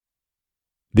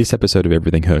This episode of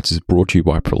Everything Hurts is brought to you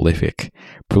by Prolific.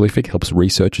 Prolific helps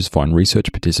researchers find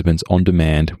research participants on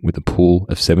demand with a pool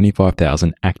of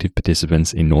 75,000 active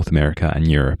participants in North America and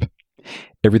Europe.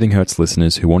 Everything Hurts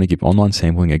listeners who want to give online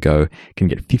sampling a go can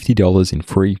get $50 in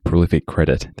free Prolific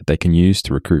credit that they can use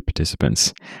to recruit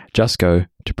participants. Just go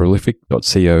to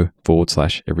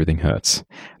prolific.co/everythinghurts.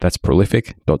 That's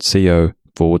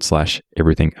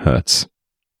prolific.co/everythinghurts.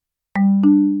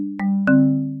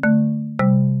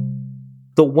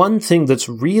 The one thing that's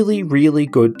really, really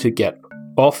good to get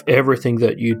off everything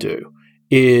that you do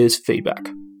is feedback.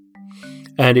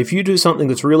 And if you do something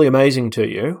that's really amazing to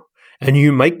you, and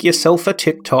you make yourself a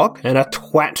TikTok and a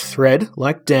twat thread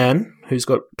like Dan, who's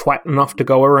got twat enough to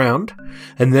go around,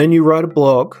 and then you write a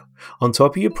blog on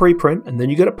top of your preprint, and then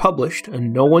you get it published,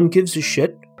 and no one gives a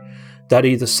shit, that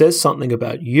either says something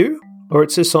about you, or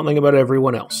it says something about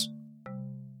everyone else.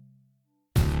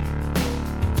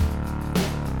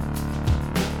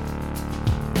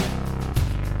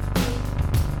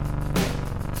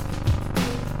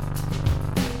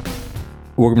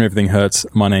 Welcome to Everything Hurts.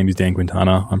 My name is Dan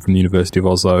Quintana. I'm from the University of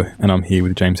Oslo, and I'm here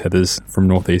with James Heathers from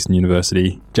Northeastern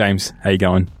University. James, how you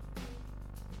going?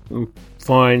 I'm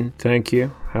fine, thank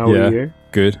you. How are you?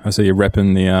 Good. I see you're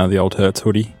repping the old Hurts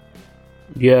hoodie.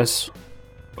 Yes.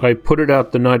 I put it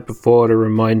out the night before to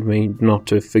remind me not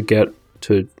to forget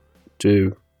to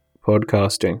do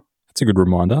podcasting. That's a good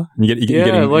reminder.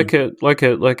 You like a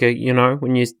you know,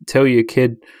 when you tell your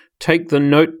kid, take the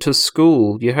note to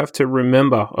school, you have to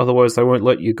remember, otherwise they won't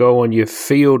let you go on your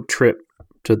field trip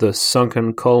to the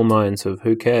sunken coal mines of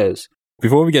who cares.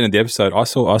 Before we get into the episode, I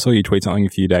saw you tweet something a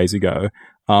few days ago,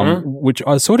 which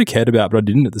I sort of cared about, but I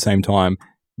didn't at the same time.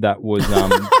 That was it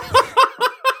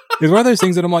was one of those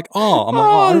things that I'm like,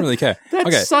 I don't really care.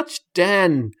 That's such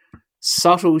Dan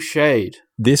subtle shade.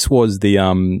 This was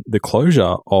the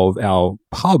closure of our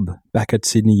pub back at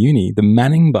Sydney Uni, the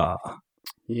Manning Bar.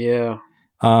 Yeah.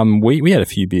 We had a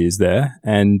few beers there,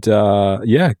 and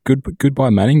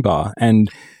goodbye Manning Bar. And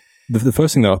the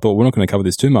first thing that I thought, we're not going to cover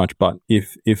this too much, but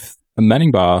if a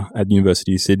Manning Bar at the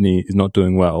University of Sydney is not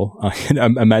doing well, I can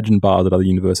imagine bars at other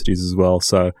universities as well.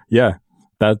 So yeah,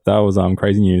 that was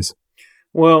crazy news.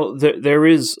 Well, there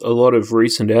is a lot of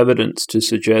recent evidence to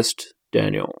suggest,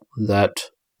 Daniel,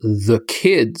 that the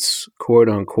kids, quote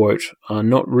unquote, are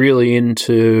not really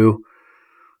into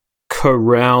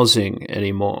carousing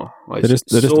anymore. They're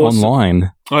just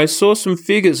online. I saw some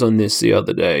figures on this the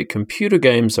other day. Computer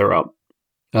games are up.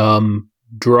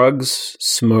 Drugs,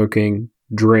 smoking,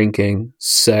 drinking,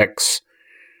 sex,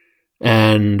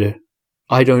 and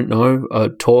I don't know,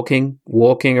 talking,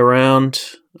 walking around,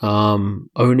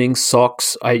 owning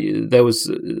socks. Everything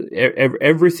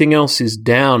else is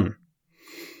down.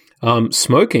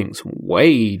 Smoking's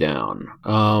way down.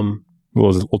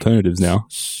 Well, there's alternatives now.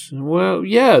 Well,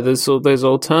 yeah, there's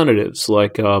alternatives.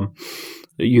 Like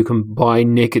you can buy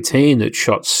nicotine that's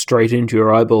shot straight into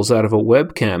your eyeballs out of a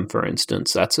webcam, for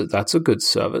instance. That's a good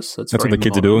service. That's what the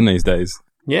kids are doing these days.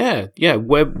 Yeah,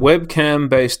 webcam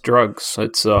based drugs.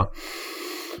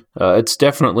 It's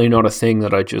definitely not a thing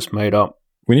that I just made up.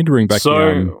 We need to bring back.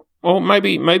 Well,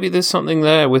 maybe there's something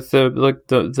there with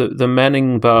the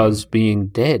Manning bars being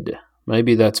dead.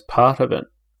 Maybe that's part of it.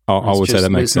 I would say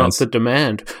that makes sense. It's not the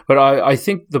demand. But I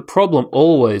think the problem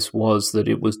always was that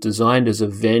it was designed as a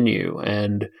venue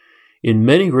and in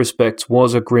many respects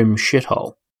was a grim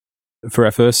shithole. For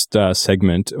our first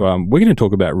segment, we're going to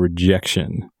talk about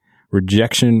rejection.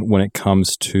 Rejection when it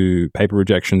comes to paper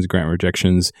rejections, grant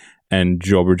rejections, and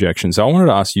job rejections. So I wanted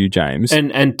to ask you, James.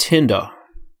 And Tinder.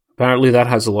 Apparently that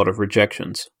has a lot of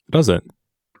rejections. Does it?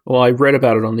 Well, I read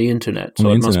about it on the internet, so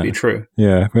it must be true.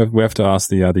 Yeah, we have to ask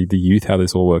the youth how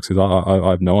this all works, because I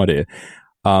have no idea.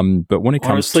 But when it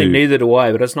comes honestly, neither do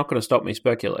I, but it's not going to stop me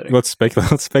speculating. Let's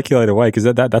speculate away, because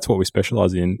that's what we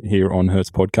specialize in here on Hertz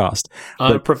Podcast.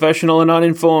 Unprofessional and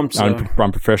uninformed. So.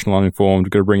 Unprofessional, uninformed.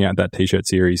 Got to bring out that T-shirt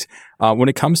series. When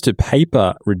it comes to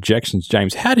paper rejections,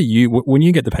 James, how do you, when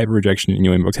you get the paper rejection in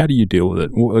your inbox, how do you deal with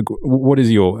it?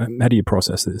 How do you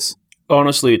process this?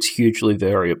 Honestly, it's hugely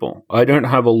variable. I don't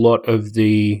have a lot of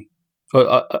a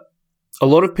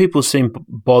lot of people seem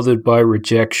bothered by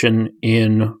rejection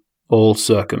in all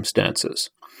circumstances.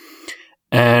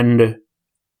 And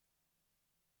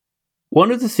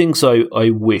one of the things I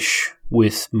wish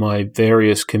with my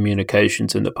various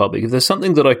communications in the public, if there's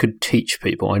something that I could teach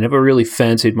people, I never really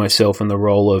fancied myself in the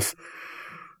role of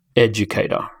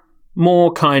educator.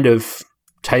 More kind of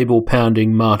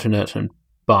table-pounding martinet and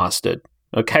bastard.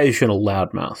 Occasional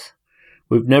loudmouth.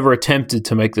 We've never attempted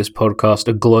to make this podcast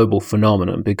a global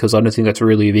phenomenon because I don't think that's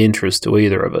really of interest to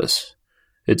either of us.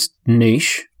 It's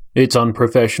niche, it's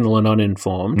unprofessional and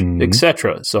uninformed,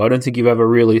 etc. So I don't think you've ever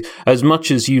really, as much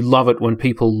as you love it when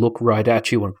people look right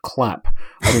at you and clap,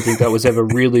 I don't think that was ever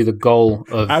really the goal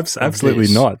of Absolutely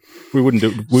of not. We wouldn't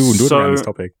do it around this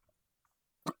topic.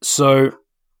 So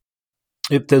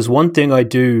if there's one thing I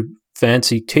do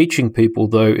fancy teaching people,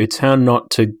 though, it's how not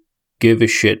to give a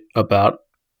shit about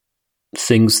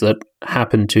things that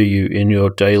happen to you in your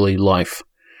daily life.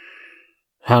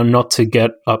 How not to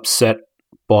get upset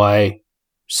by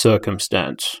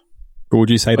circumstance. But would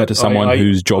you say that to someone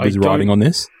whose job is writing on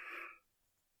this?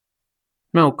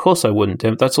 No, of course I wouldn't.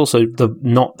 That's also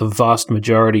not the vast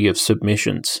majority of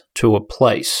submissions to a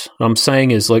place. What I'm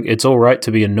saying is, like, it's all right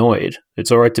to be annoyed.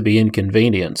 It's all right to be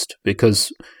inconvenienced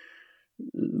because,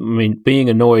 I mean, being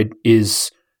annoyed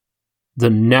is the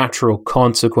natural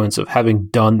consequence of having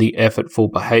done the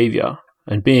effortful behavior.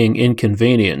 And being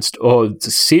inconvenienced, or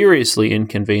seriously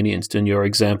inconvenienced in your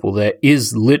example there,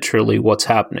 is literally what's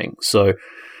happening. So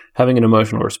having an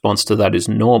emotional response to that is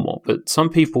normal. But some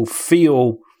people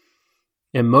feel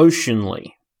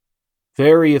emotionally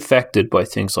very affected by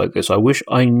things like this. I wish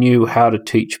I knew how to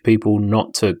teach people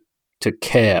not to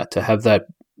care, to have that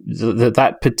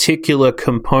particular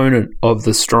component of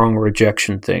the strong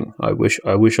rejection thing. I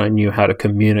wish I knew how to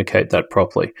communicate that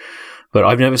properly. But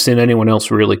I've never seen anyone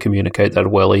else really communicate that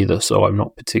well either, so I'm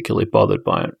not particularly bothered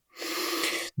by it.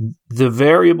 The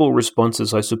variable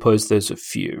responses, I suppose there's a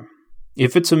few.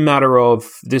 If it's a matter of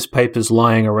this paper's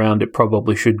lying around, it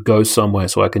probably should go somewhere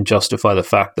so I can justify the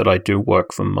fact that I do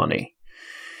work for money.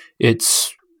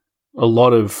 It's a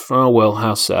lot of, oh, well,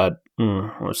 how sad.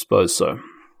 I suppose so.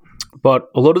 But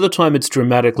a lot of the time it's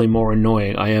dramatically more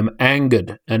annoying. I am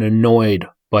angered and annoyed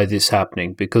by this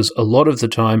happening because a lot of the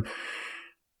time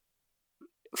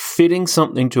fitting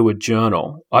something to a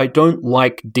journal, I don't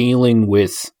like dealing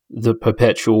with the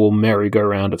perpetual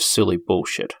merry-go-round of silly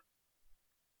bullshit.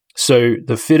 So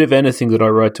the fit of anything that I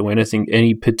write to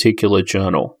any particular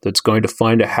journal that's going to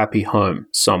find a happy home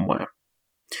somewhere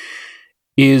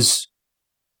is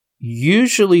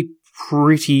usually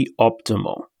pretty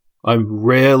optimal. I'm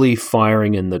rarely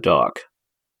firing in the dark.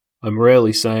 I'm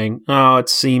rarely saying, oh, it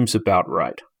seems about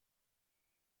right.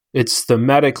 It's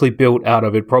thematically built out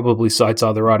of it, probably cites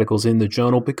other articles in the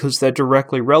journal because they're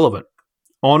directly relevant.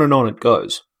 On and on it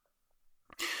goes.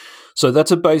 So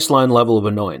that's a baseline level of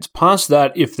annoyance. Past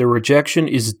that, if the rejection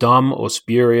is dumb or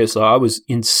spurious, I was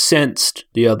incensed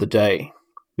the other day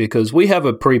because we have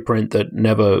a preprint that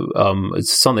never,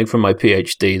 it's something from my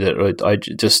PhD that I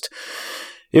just...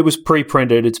 It was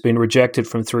pre-printed. It's been rejected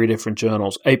from 3 different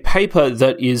journals. A paper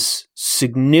that is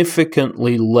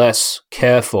significantly less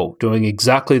careful, doing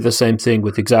exactly the same thing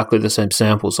with exactly the same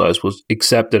sample size, was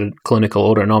accepted at Clinical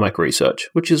Autonomic Research,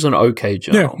 which is an okay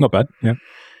journal. Yeah, not bad.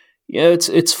 Yeah,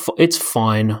 it's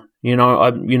fine.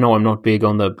 I'm not big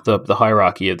on the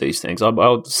hierarchy of these things.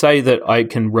 I'll say that I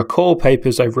can recall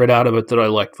papers I've read out of it that I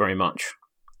liked very much,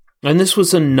 and this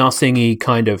was a nothingy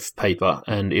kind of paper,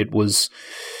 and it was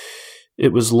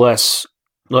less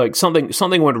like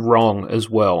something went wrong as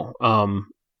well.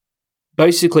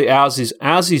 Basically, ours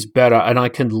is better, and I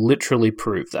can literally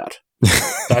prove that.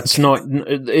 That's not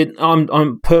it.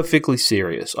 I'm perfectly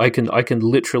serious. I can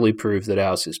literally prove that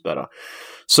ours is better.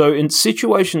 So in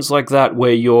situations like that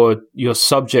where you're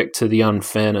subject to the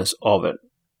unfairness of it,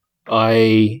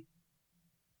 I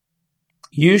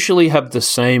usually have the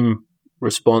same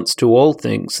response to all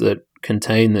things that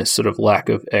contain this sort of lack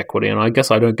of equity, and I guess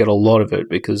I don't get a lot of it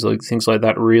because things like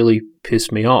that really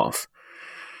piss me off.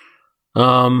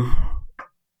 I'm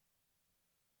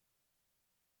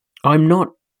not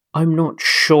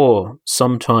sure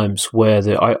sometimes where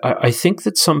I think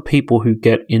that some people who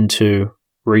get into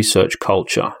research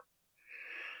culture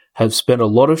have spent a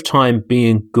lot of time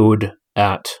being good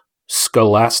at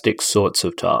scholastic sorts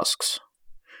of tasks.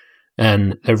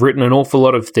 And they've written an awful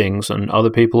lot of things, and other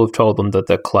people have told them that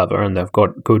they're clever and they've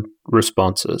got good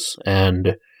responses.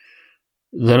 And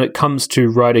then it comes to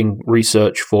writing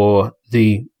research for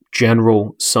the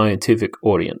general scientific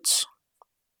audience.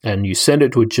 And you send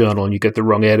it to a journal and you get the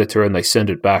wrong editor and they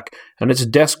send it back. And it's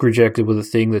desk rejected with a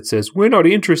thing that says, we're not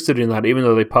interested in that, even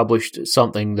though they published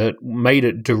something that made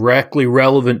it directly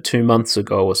relevant 2 months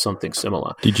ago or something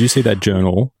similar. Did you see that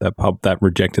journal that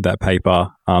rejected that paper?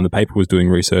 The paper was doing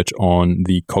research on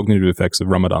the cognitive effects of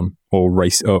Ramadan or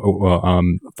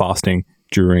fasting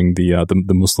during the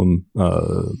Muslim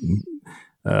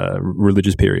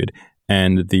religious period.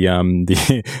 And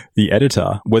the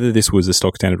editor, whether this was a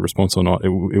stock standard response or not, it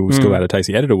was still out of taste.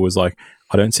 The editor was like,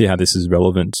 I don't see how this is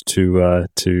relevant to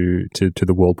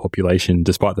the world population,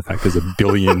 despite the fact there's a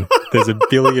billion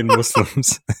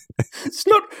Muslims. It's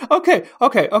not okay.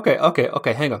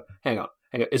 Hang on.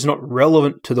 It's not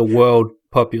relevant to the world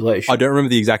population. I don't remember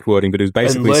the exact wording, but it was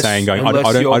basically saying, I don't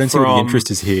see what the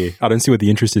interest is here. I don't see what the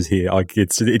interest is here. Like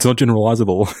it's not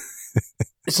generalizable.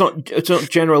 It's not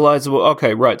generalizable.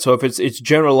 Okay, right. So if it's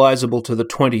generalizable to the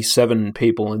 27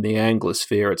 people in the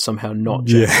Anglosphere, it's somehow not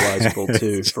generalizable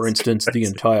to, for instance, the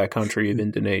entire country of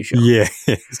Indonesia. Yeah,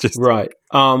 it's just right.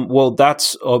 Well,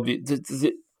 that's obvious.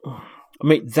 I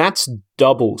mean, that's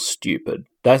double stupid.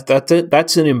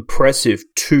 That's an impressive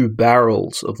 2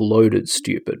 barrels of loaded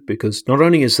stupid, because not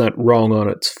only is that wrong on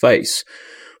its face,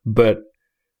 but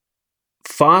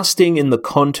fasting in the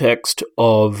context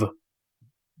of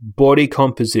body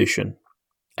composition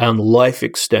and life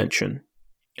extension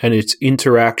and its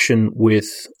interaction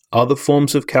with other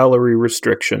forms of calorie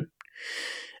restriction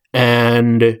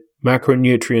and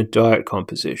macronutrient diet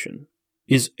composition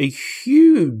is a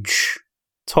huge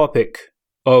topic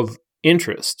of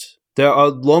interest. There are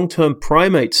long-term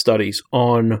primate studies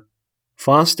on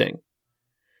fasting,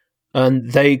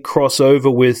 and they cross over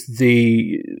with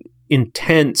the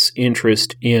intense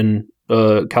interest in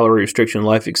calorie restriction,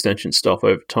 life extension stuff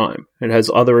over time. It has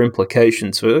other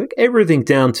implications for everything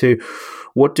down to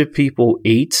what do people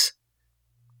eat,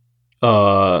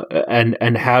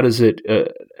 and how does it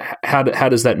how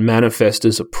does that manifest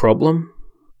as a problem?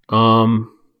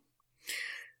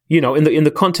 You know, in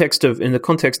the context of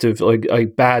like a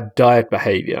bad diet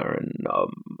behavior and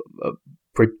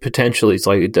potentially it's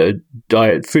like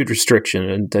diet food restriction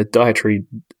and dietary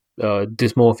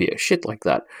dysmorphia, shit like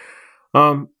that.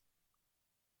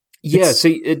 Yeah,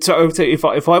 see,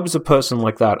 if I was a person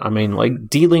like that, I mean, like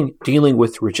dealing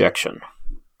with rejection,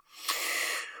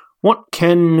 what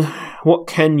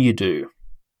can you do?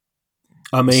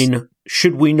 I mean,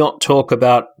 should we not talk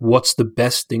about what's the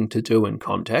best thing to do in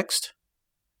context?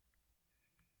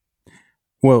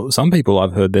 Well, some people,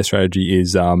 I've heard their strategy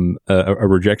is a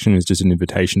rejection is just an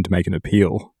invitation to make an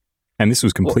appeal. And this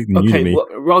was completely new to me.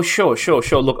 Well, sure.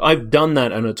 Look, I've done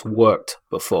that and it's worked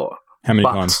before. How many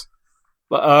times?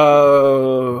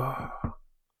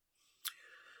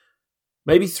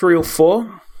 Maybe 3 or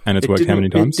 4. And it's worked how many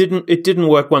times? It didn't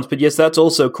work once, but yes, that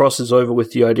also crosses over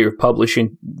with the idea of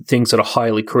publishing things that are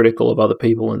highly critical of other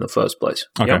people in the first place.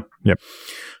 Okay. Yep.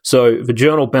 So if a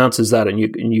journal bounces that, and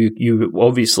you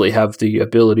obviously have the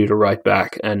ability to write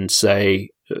back and say,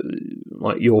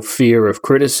 like, your fear of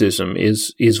criticism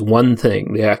is one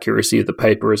thing, the accuracy of the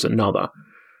paper is another.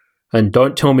 And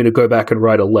don't tell me to go back and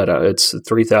write a letter. It's a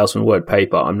 3,000-word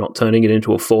paper. I'm not turning it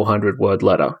into a 400-word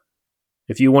letter.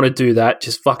 If you want to do that,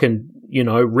 just fucking,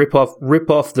 rip off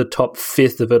the top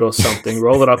fifth of it or something,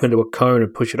 roll it up into a cone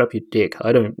and push it up your dick.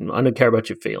 I don't care about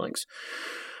your feelings.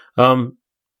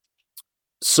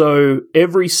 So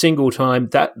every single time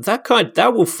that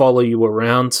will follow you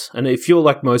around. And if you're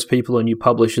like most people and you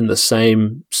publish in the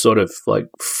same sort of like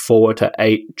 4 to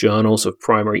 8 journals of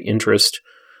primary interest,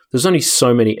 there's only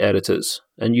so many editors.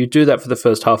 And you do that for the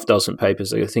first half dozen papers,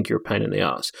 they think you're a pain in the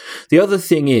ass. The other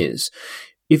thing is,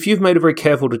 if you've made a very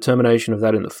careful determination of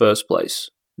that in the first place,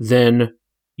 then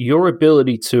your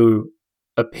ability to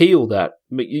appeal that,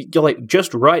 you're like,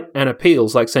 just write an appeal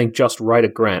is like saying just write a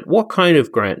grant. What kind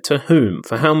of grant? To whom?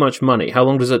 For how much money? How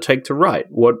long does it take to write?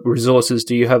 What resources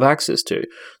do you have access to?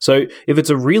 So if it's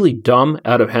a really dumb,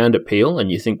 out-of-hand appeal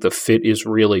and you think the fit is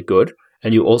really good,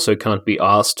 and you also can't be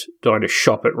asked to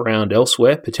shop it around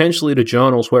elsewhere, potentially to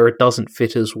journals where it doesn't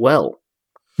fit as well,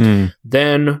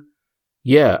 then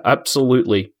yeah,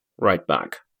 absolutely write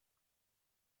back.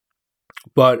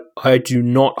 But I do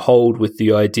not hold with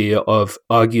the idea of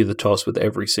argue the toss with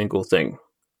every single thing.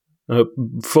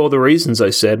 For the reasons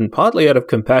I said, and partly out of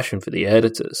compassion for the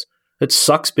editors. It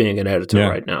sucks being an editor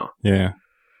right now. Yeah.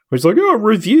 It's like,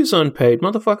 review's unpaid.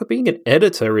 Motherfucker, being an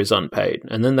editor is unpaid.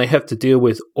 And then they have to deal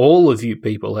with all of you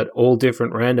people at all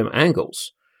different random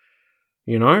angles.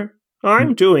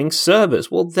 I'm doing service.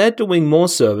 Well, they're doing more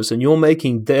service and you're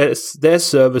making their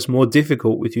service more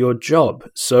difficult with your job.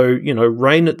 So,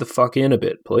 rein it the fuck in a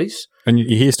bit, please. And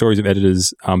you hear stories of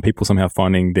editors, people somehow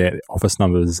finding their office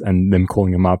numbers and them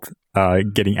calling them up,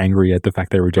 getting angry at the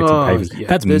fact they rejected papers. Yeah.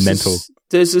 That's mental.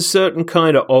 There's a certain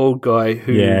kind of old guy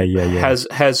who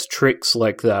has tricks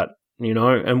like that,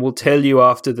 and will tell you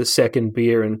after the second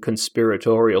beer in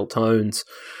conspiratorial tones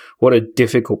what a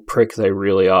difficult prick they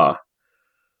really are.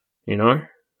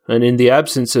 And in the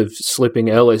absence of slipping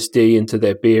LSD into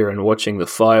their beer and watching the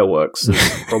fireworks,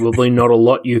 there's probably not a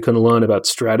lot you can learn about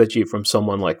strategy from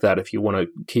someone like that if you want to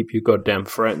keep your goddamn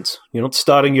friends. You're not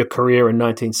starting your career in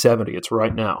 1970. It's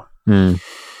right now.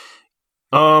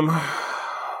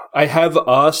 I have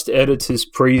asked editors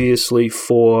previously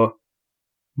for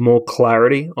more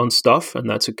clarity on stuff, and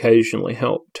that's occasionally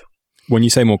helped. When you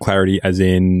say more clarity, as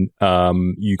in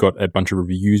you got a bunch of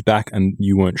reviews back and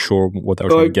you weren't sure what they were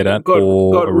trying to get at,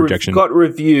 or a rejection? Got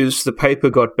reviews, the paper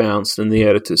got bounced, and the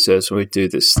editor says, we do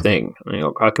this thing. And you're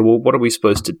like, okay, well, what are we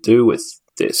supposed to do with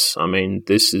this? I mean,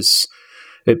 this is...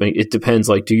 It depends.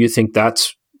 Like, do you think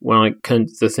that's...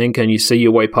 can you see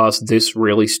your way past this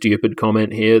really stupid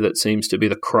comment here that seems to be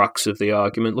the crux of the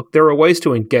argument? Look, there are ways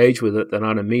to engage with it that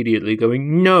aren't immediately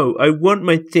going, no, I want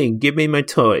my thing, give me my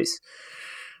toys.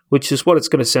 Which is what it's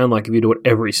going to sound like if you do it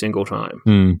every single time.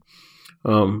 And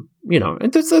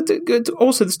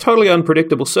also there's totally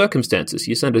unpredictable circumstances.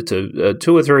 You send it to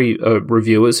 2 or 3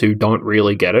 reviewers who don't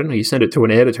really get it, or you send it to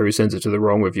an editor who sends it to the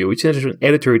wrong reviewer. You send it to an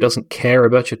editor who doesn't care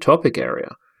about your topic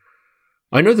area.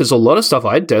 I know there's a lot of stuff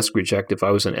I'd desk reject if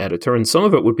I was an editor, and some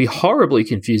of it would be horribly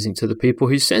confusing to the people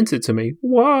who sent it to me.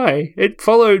 Why? It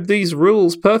followed these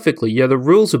rules perfectly. Yeah, the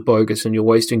rules are bogus and you're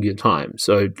wasting your time,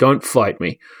 so don't fight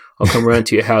me. I'll come around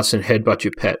to your house and headbutt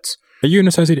your pets. Are you an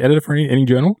associate editor for any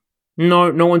journal?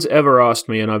 No one's ever asked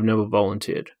me, and I've never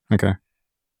volunteered. Okay.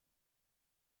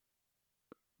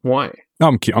 Why?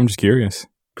 I'm just curious.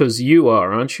 Because you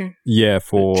are, aren't you? Yeah,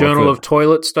 for... Journal of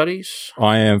Toilet Studies?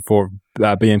 I am for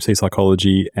BMC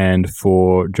Psychology and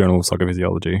for Journal of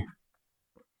Psychophysiology.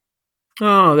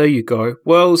 Oh, there you go.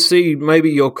 Well, see,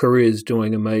 maybe your career's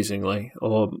doing amazingly,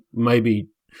 or maybe...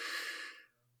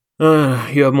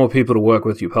 you have more people to work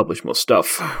with, you publish more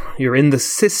stuff. You're in the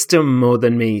system more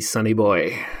than me, sonny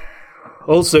boy.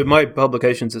 Also, my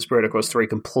publications are spread across 3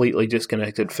 completely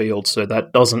disconnected fields, so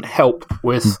that doesn't help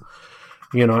with,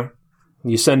 you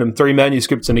send them 3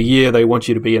 manuscripts in a year, they want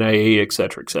you to be an AE,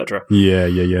 etc., etc.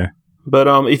 Yeah. But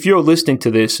if you're listening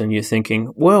to this and you're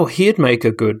thinking, well, he'd make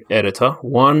a good editor,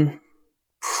 1,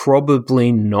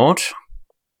 probably not.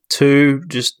 2,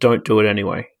 just don't do it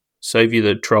anyway. Save you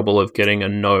the trouble of getting a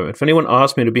no. If anyone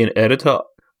asks me to be an editor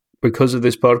because of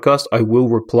this podcast, I will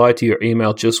reply to your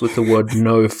email just with the word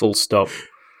no, full stop.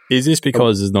 Is this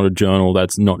because it's not a journal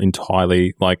that's not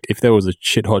entirely, like, if there was a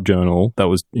shit-hot journal that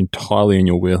was entirely in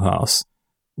your wheelhouse,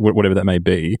 whatever that may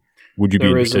be, would you be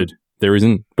interested? There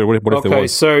isn't? But what if there was? Okay,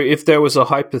 so if there was a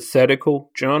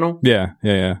hypothetical journal? Yeah.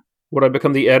 Would I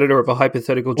become the editor of a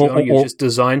hypothetical journal you're just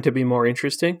designed to be more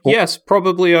interesting? Yes,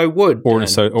 probably I would. Or an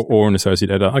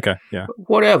associate editor. Okay, yeah.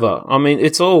 Whatever. I mean,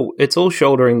 it's all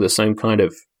shouldering the same kind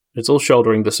of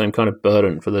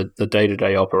burden for the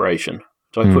day-to-day operation.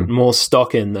 So I put more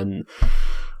stock in than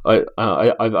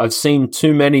I've seen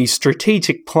too many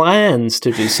strategic plans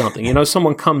to do something.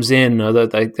 Someone comes in,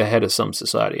 the head of some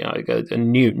society, a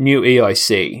new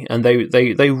EIC, and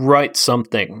they write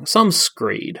something, some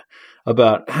screed,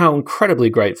 about how incredibly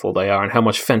grateful they are and how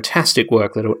much fantastic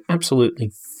work that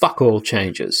absolutely fuck all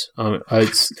changes.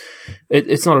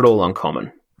 It's not at all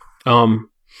uncommon.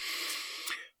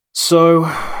 So,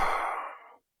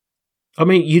 I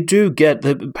mean, you do get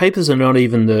the papers are not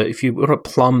even if you want to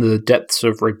plumb the depths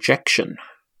of rejection,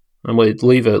 and we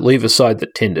leave aside the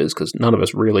Tinders because none of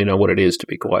us really know what it is, to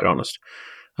be quite honest.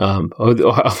 I'm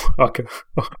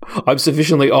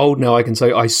sufficiently old now, I can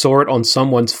say I saw it on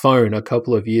someone's phone a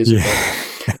couple of years ago.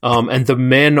 And the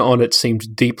men on it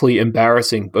seemed deeply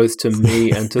embarrassing, both to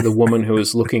me and to the woman who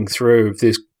was looking through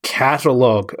this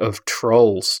catalogue of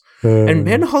trolls. And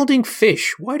men holding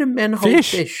fish. Why do men hold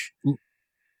fish?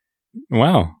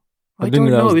 Wow. I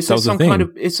don't know. It's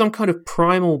some kind of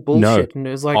primal bullshit. No, and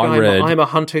it's like I'm a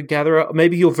hunter gatherer.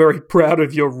 Maybe you're very proud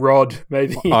of your rod.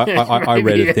 Maybe I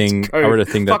read a thing.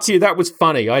 Fuck you. That was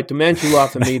funny. I demand you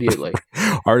laugh immediately.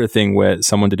 I read a thing where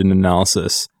someone did an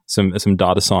analysis. Some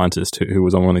data scientist who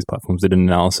was on one of these platforms did an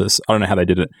analysis. I don't know how they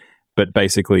did it, but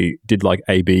basically did like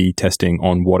A/B testing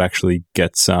on what actually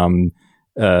gets people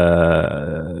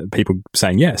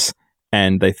saying yes,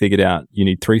 and they figured out you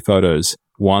need 3 photos: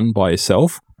 1 by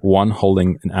yourself, 1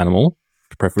 holding an animal,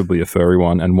 preferably a furry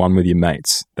one, and 1 with your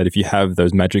mates. That if you have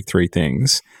those magic 3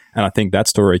 things, and I think that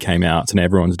story came out and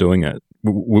everyone's doing it,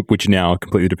 which now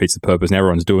completely defeats the purpose, and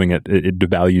everyone's doing it, it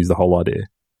devalues the whole idea.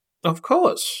 Of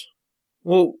course.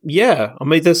 Well, yeah. I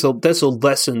mean, there's a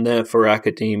lesson there for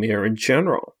academia in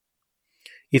general.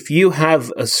 If you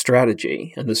have a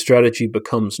strategy and the strategy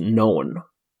becomes known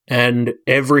and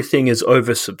everything is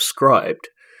oversubscribed,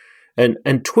 and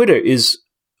Twitter is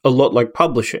a lot like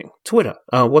publishing. Twitter,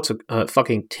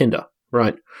 fucking Tinder,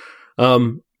 right?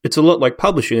 It's a lot like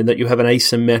publishing in that you have an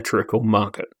asymmetrical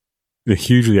market. A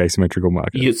hugely asymmetrical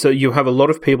market. So you have a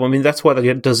lot of people. I mean, that's why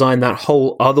they designed that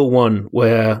whole other one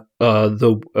where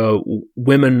the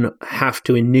women have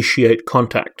to initiate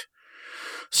contact.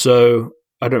 So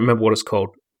I don't remember what it's called.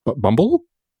 Bumble?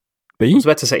 I was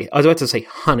about to say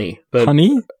Honey, but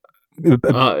Honey?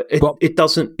 It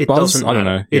doesn't. It buzz? doesn't. I don't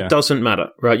matter. know. Yeah. It doesn't matter,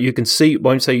 right? You can see.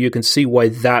 Won't say you can see why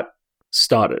that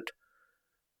started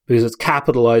because it's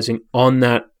capitalizing on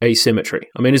that asymmetry.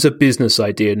 I mean, it's a business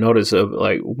idea, not as a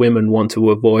like women want to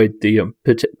avoid the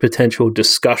potential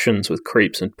discussions with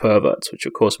creeps and perverts, which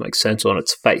of course makes sense on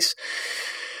its face.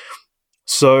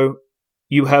 So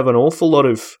you have an awful lot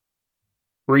of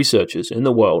researchers in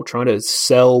the world trying to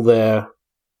sell their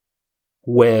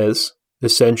wares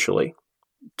essentially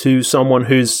to someone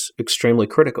who's extremely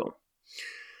critical.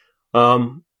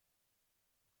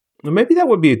 Maybe that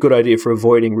would be a good idea for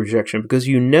avoiding rejection because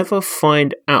you never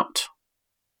find out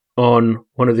on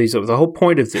one of these. The whole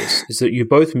point of this is that you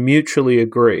both mutually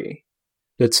agree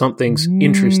that something's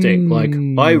interesting. Like,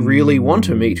 I really want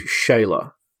to meet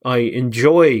Shayla. I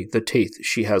enjoy the teeth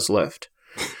she has left.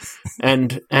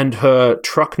 and her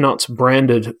Truck Nuts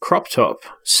branded crop top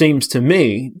seems to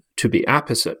me to be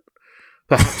apposite.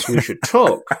 Perhaps we should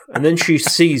talk. And then she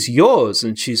sees yours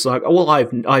and she's like, oh, well,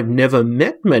 I've never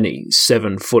met many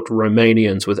 7-foot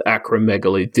Romanians with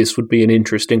acromegaly. This would be an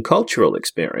interesting cultural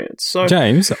experience. So,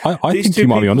 James, I think you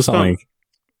might be onto something.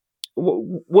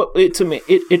 To me,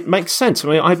 it makes sense. I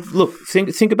mean,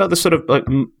 think about the sort of like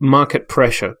market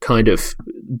pressure kind of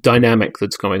dynamic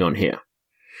that's going on here.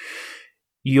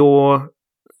 You're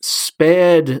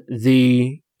spared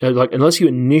the unless you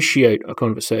initiate a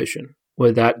conversation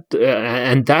where that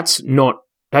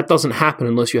doesn't happen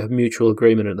unless you have mutual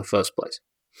agreement in the first place.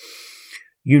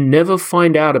 You never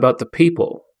find out about the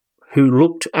people who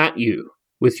looked at you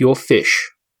with your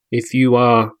fish if you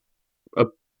are a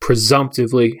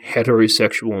presumptively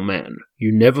heterosexual man.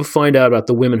 You never find out about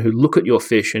the women who look at your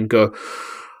fish and go,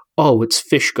 oh, it's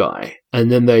fish guy.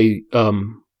 And then they,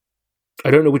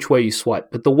 I don't know which way you swipe,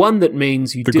 but the one that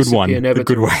means you disappear never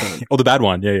to return. Or the bad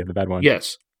one. Yeah, the bad one.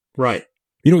 Yes, right.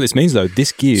 You know what this means, though?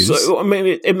 This gives... So, I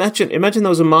mean, imagine there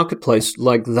was a marketplace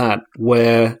like that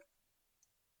where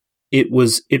it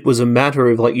was a matter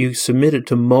of, like, you submitted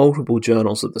to multiple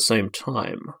journals at the same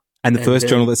time. And the first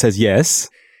journal that says yes...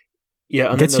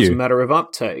 Yeah, and then there's a matter of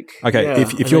uptake. Okay, yeah,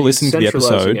 if you're listening to the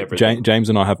episode, James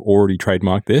and I have already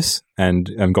trademarked this and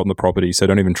gotten the property, so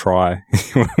don't even try.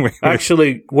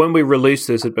 Actually, when we release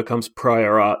this, it becomes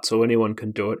prior art, so anyone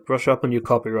can do it. Brush up on your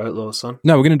copyright law, son.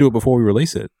 No, we're going to do it before we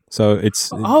release it. So it's...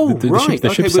 Oh, right. The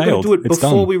ship we're going to do it it's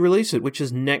before done. we release it, which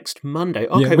is next Monday.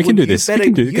 Okay, yeah, we can do this.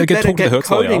 You better get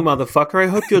coding, motherfucker. I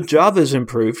hope your Java's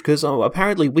improved, because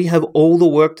apparently we have all the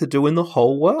work to do in the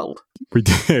whole world. We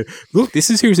do. Look, this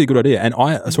is seriously a good idea, and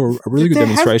I saw a really good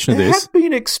demonstration of this. There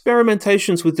have been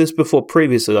experimentations with this before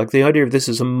previously, like the idea of this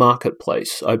as a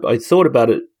marketplace. I thought about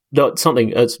it, not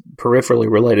something that's peripherally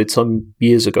related some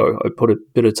years ago. I put a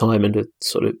bit of time into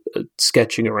sort of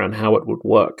sketching around how it would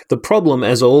work. The problem,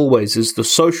 as always, is the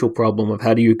social problem of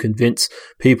how do you convince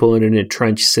people in an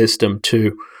entrenched system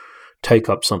to take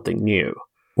up something new.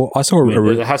 Well, I saw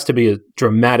there has to be a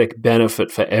dramatic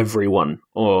benefit for everyone,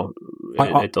 or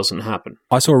it doesn't happen.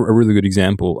 I saw a really good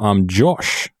example.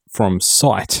 Josh from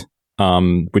Site,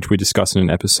 which we discussed in an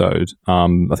episode,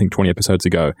 I think 20 episodes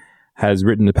ago, has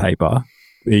written a paper.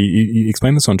 He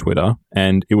explained this on Twitter,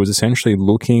 and it was essentially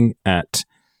looking at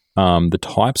the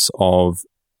types of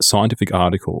scientific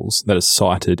articles that are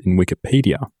cited in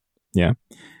Wikipedia. Yeah.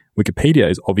 Wikipedia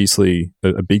is obviously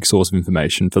a big source of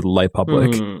information for the lay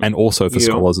public and also for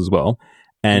scholars as well.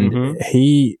 And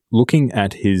he, looking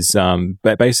at his,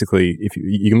 basically, if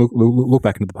you can look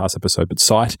back into the past episode, but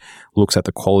Cite looks at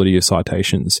the quality of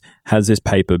citations. Has this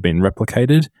paper been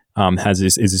replicated?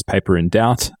 Is this paper in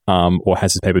doubt? Or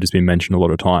has this paper just been mentioned a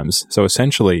lot of times? So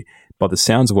essentially, by the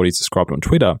sounds of what he's described on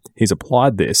Twitter, he's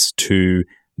applied this to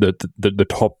the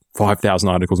top 5,000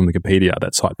 articles on Wikipedia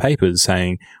that cite papers,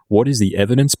 saying what is the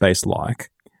evidence base like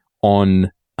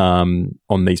on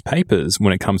these papers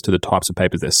when it comes to the types of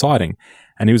papers they're citing.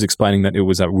 And he was explaining that it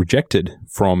was rejected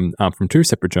from 2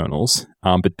 separate journals.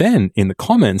 But then in the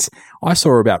comments, I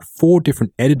saw about 4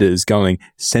 different editors going,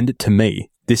 "Send it to me.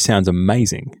 This sounds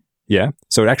amazing." Yeah.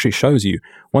 So it actually shows you,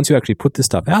 once you actually put this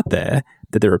stuff out there,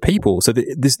 that there are people. So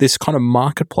this kind of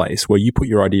marketplace where you put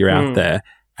your idea out there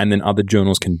and then other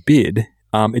journals can bid.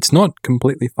 It's not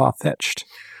completely far-fetched.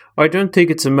 I don't think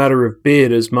it's a matter of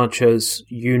bid as much as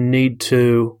you need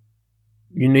to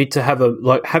have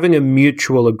having a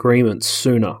mutual agreement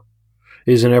sooner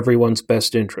is in everyone's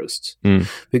best interests.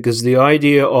 Because the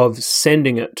idea of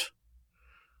sending it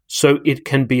so it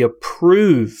can be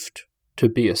approved to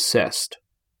be assessed.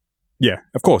 Yeah,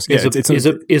 of course. Yeah,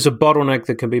 is a bottleneck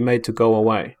that can be made to go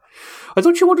away. I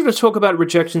thought you wanted to talk about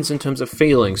rejections in terms of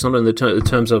feelings, not in the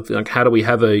terms of like how do we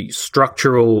have a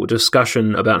structural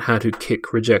discussion about how to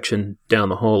kick rejection down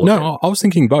the hole. No, I was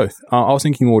thinking both. I was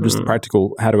thinking more just the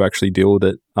practical, how to actually deal with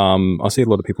it. I see a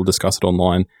lot of people discuss it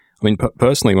online. I mean,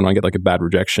 personally, when I get like a bad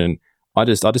rejection, I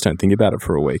just don't think about it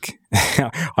for a week.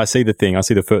 I see the thing. I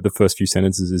see the first few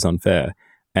sentences is unfair,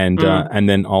 and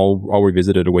then I'll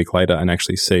revisit it a week later and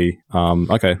actually see.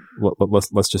 Okay,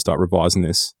 let's just start revising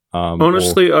this.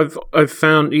 Honestly, I've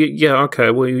found okay.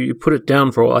 Well, you put it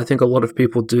down for. I think a lot of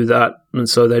people do that, and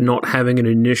so they're not having an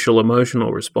initial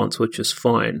emotional response, which is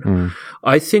fine.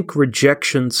 I think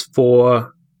rejections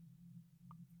for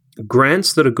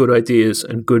grants that are good ideas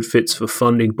and good fits for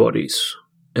funding bodies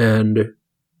and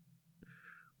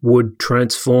would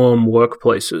transform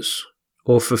workplaces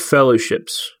or for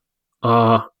fellowships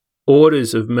are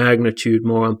orders of magnitude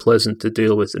more unpleasant to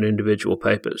deal with than individual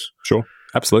papers. Sure,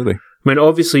 absolutely. I mean,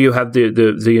 obviously you have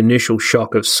the initial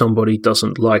shock of somebody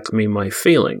doesn't like me, my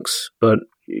feelings, but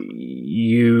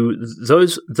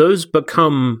those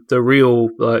become the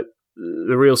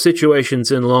real situations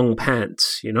in long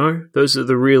pants, you know? Those are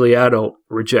the really adult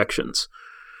rejections.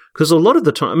 Because a lot of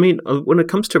the time, I mean, when it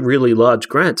comes to really large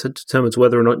grants, it determines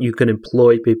whether or not you can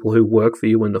employ people who work for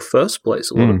you in the first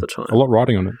place a lot of the time. A lot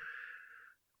riding on it.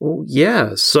 Well,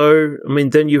 yeah. So, I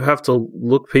mean, then you have to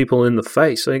look people in the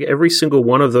face. I think every single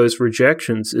one of those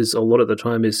rejections is a lot of the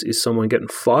time is someone getting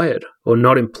fired or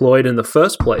not employed in the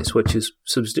first place, which is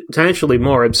substantially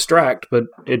more abstract, but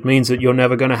it means that you're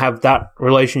never going to have that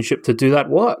relationship to do that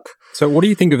work. So what do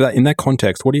you think of that in that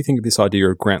context? What do you think of this idea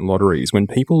of grant lotteries? When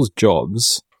people's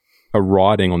jobs are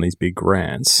riding on these big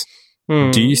grants,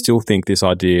 do you still think this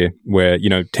idea where,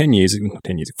 5 years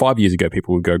ago,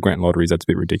 people would go, grant lotteries, that's a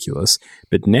bit ridiculous.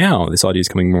 But now this idea is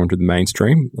coming more into the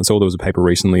mainstream. I saw there was a paper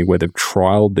recently where they've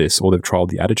trialed this, or they've trialed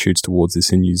the attitudes towards this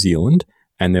in New Zealand,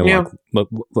 and they're like,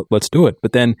 let's do it.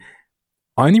 But then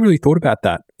I only really thought about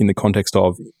that in the context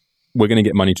of we're going to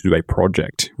get money to do a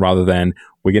project rather than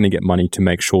we're going to get money to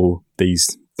make sure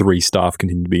these 3 staff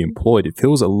continue to be employed. It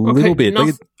feels a little bit...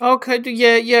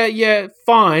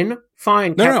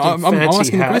 Fine. No, I'm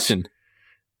asking the question.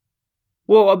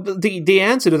 Well, the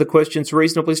answer to the question is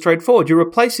reasonably straightforward. You're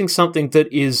replacing something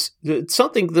that is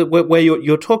something that where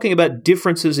you're talking about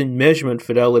differences in measurement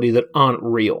fidelity that aren't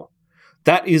real.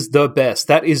 That is the best.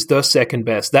 That is the second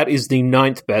best. That is the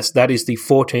 9th best. That is the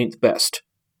 14th best.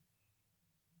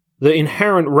 The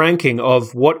inherent ranking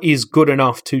of what is good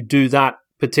enough to do that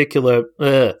particular,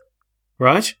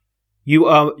 right? You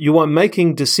are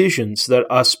making decisions that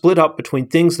are split up between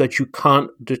things that you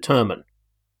can't determine.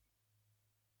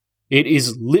 It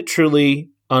is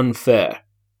literally unfair,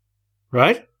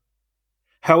 right?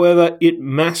 However, it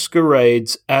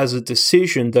masquerades as a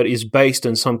decision that is based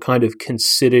on some kind of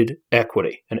considered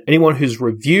equity. And anyone who's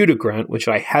reviewed a grant, which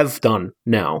I have done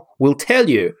now, will tell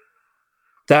you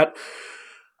that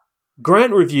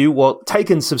grant review, while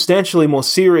taken substantially more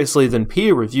seriously than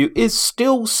peer review, is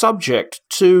still subject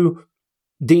to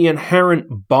the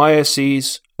inherent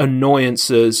biases,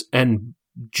 annoyances, and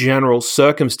general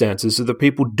circumstances of the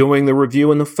people doing the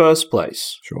review in the first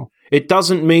place. Sure. It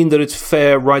doesn't mean that it's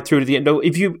fair right through to the end. No,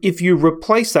 if you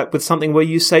replace that with something where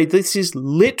you say this is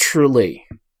literally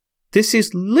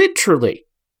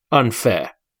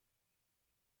unfair.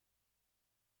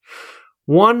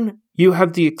 One, you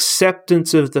have the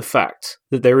acceptance of the fact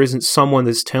that there isn't someone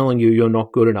that's telling you you're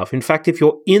not good enough. In fact, if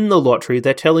you're in the lottery,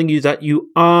 they're telling you that you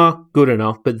are good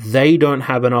enough, but they don't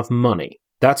have enough money.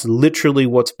 That's literally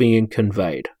what's being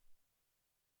conveyed.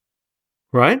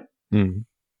 Right? Mm.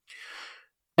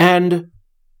 And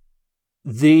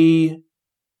the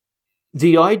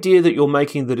idea that you're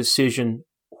making the decision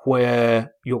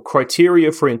where your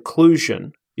criteria for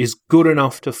inclusion is good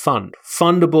enough to fund,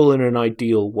 fundable in an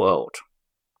ideal world.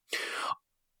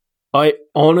 I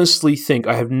honestly think,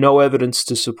 I have no evidence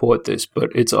to support this, but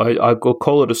I'll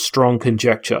call it a strong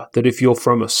conjecture, that if you're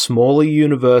from a smaller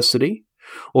university,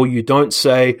 or you don't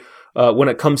say, when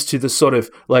it comes to the sort of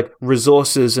like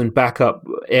resources and backup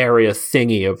area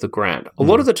thingy of the grant, a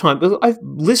lot of the time, I've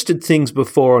listed things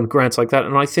before on grants like that,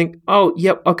 and I think, oh,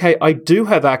 yep, okay, I do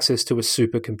have access to a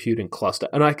supercomputing cluster,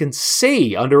 and I can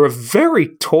see under a very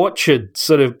tortured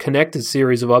sort of connected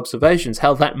series of observations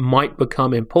how that might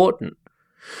become important.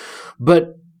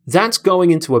 But that's going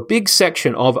into a big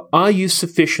section of, are you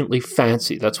sufficiently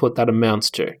fancy? That's what that amounts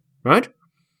to, right?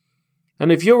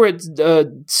 And if you're at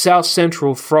South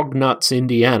Central Frognuts,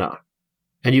 Indiana,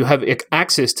 and you have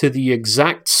access to the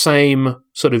exact same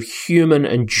sort of human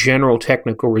and general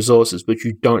technical resources, but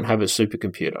you don't have a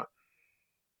supercomputer,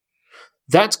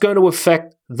 that's going to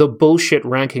affect the bullshit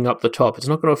ranking up the top. It's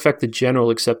not going to affect the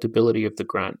general acceptability of the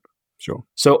grant. Sure.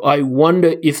 So I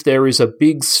wonder if there is a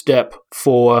big step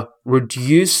for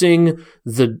reducing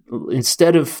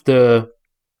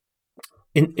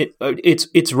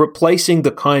it's replacing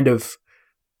the kind of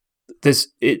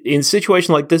in a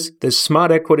situation like this, there's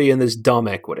smart equity and there's dumb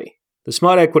equity. The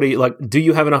smart equity, like, do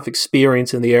you have enough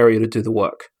experience in the area to do the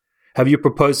work? Have you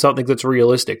proposed something that's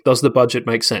realistic? Does the budget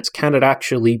make sense? Can it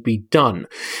actually be done?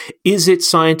 Is it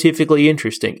scientifically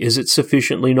interesting? Is it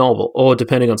sufficiently novel? Or,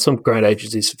 depending on some grant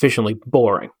agencies, sufficiently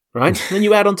boring, right? Then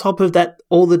you add on top of that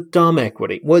all the dumb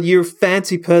equity. Well, you're a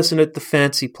fancy person at the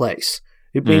fancy place.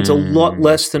 It means a lot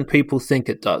less than people think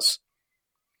it does.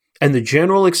 And the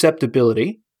general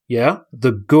acceptability,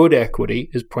 the good equity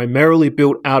is primarily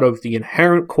built out of the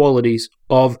inherent qualities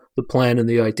of the plan and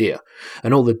the idea.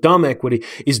 And all the dumb equity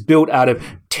is built out of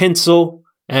tinsel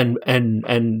and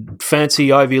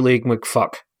fancy Ivy League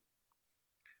McFuck.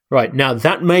 Right, now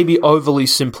that may be overly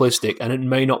simplistic and it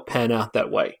may not pan out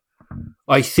that way.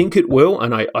 I think it will,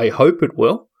 and I hope it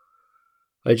will.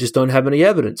 I just don't have any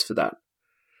evidence for that.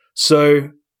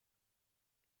 So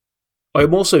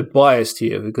I'm also biased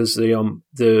here because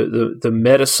the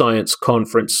Meta Science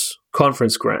conference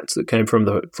grants that came from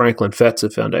the Franklin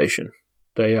Fetzer Foundation,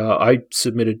 I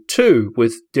submitted 2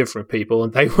 with different people,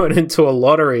 and they went into a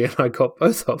lottery, and I got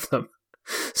both of them.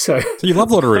 So you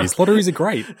love lotteries. Lotteries are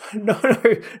great. No,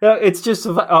 it's just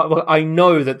I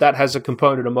know that has a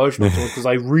component emotional to it because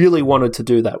I really wanted to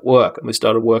do that work, and we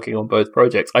started working on both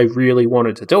projects. I really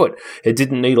wanted to do it. It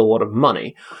didn't need a lot of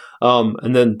money,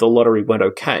 and then the lottery went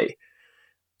okay.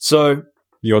 So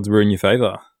the odds were in your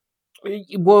favor.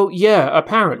 Well, yeah,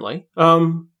 apparently.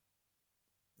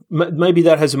 Maybe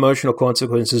that has emotional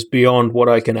consequences beyond what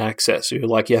I can access. You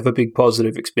have a big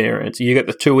positive experience. You get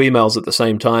the 2 emails at the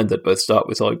same time that both start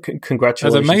with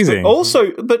congratulations. That's amazing. But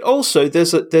also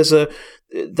there's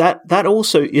that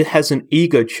also it has an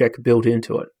ego check built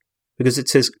into it because it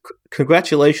says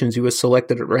congratulations, you were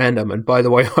selected at random. And by the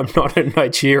way, I'm not a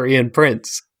Nigerian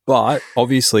prince. But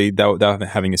obviously, they were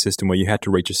having a system where you had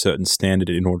to reach a certain standard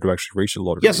in order to actually reach the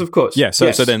lottery. Yes, of course. Yeah, so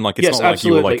then it's not like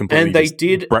you were like completely and they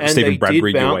did Stephen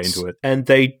Bradbury your way into it. And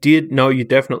they did. No, you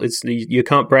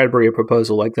can't Bradbury a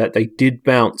proposal like that. They did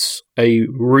bounce a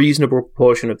reasonable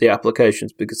proportion of the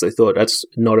applications because they thought that's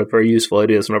not a very useful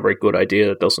idea. It's not a very good idea.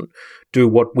 That doesn't do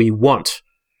what we want.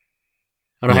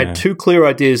 And I had 2 clear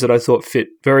ideas that I thought fit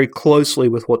very closely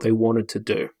with what they wanted to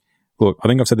do. Look, I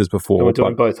think I've said this before. And we're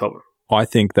doing both of them. I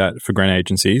think that for grant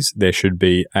agencies, there should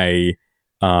be a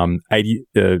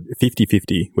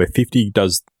 50-50, where 50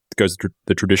 goes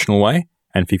the traditional way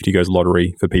and 50 goes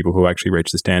lottery for people who actually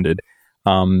reach the standard.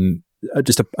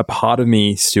 Just a part of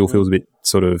me still feels a bit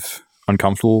sort of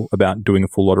uncomfortable about doing a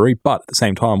full lottery, but at the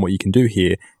same time, what you can do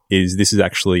here is this is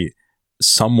actually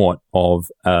somewhat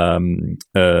of a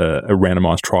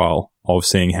randomized trial of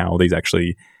seeing how these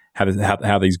actually how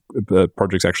these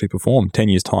projects actually perform. 10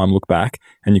 years' time, look back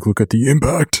and you can look at the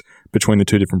impact between the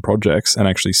 2 different projects and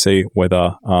actually see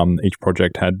whether each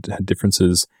project had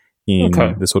differences in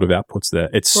the sort of outputs there.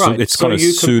 It's kind of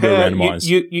pseudo-randomized.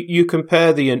 You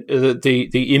compare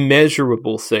the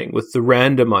immeasurable thing with the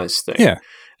randomized thing. Yeah.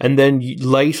 And then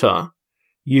later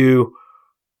you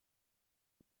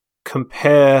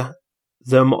compare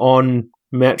them on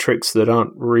metrics that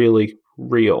aren't really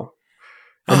real.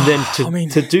 And then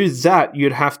to do that,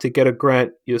 you'd have to get a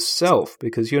grant yourself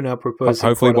because you're now proposing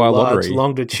hopefully by a large lottery.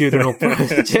 Longitudinal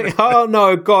project. Oh,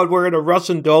 no, God, we're in a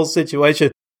Russian doll situation.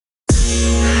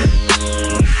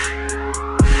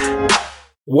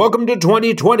 Welcome to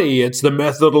 2020. It's the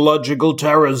methodological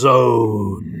terror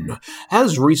zone.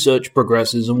 As research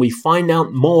progresses and we find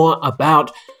out more about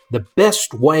the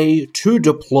best way to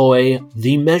deploy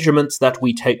the measurements that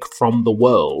we take from the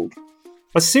world,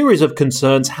 a series of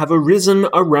concerns have arisen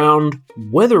around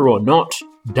whether or not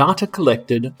data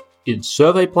collected in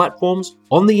survey platforms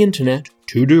on the internet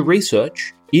to do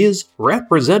research is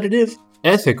representative,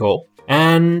 ethical,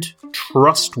 and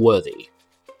trustworthy.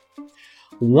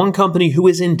 One company who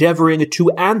is endeavoring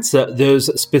to answer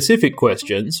those specific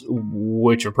questions,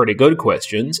 which are pretty good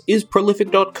questions, is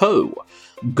Prolific.co.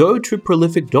 Go to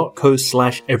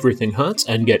prolific.co/everythinghurts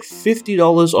and get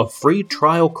 $50 of free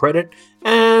trial credit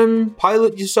and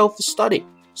pilot yourself a study.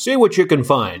 See what you can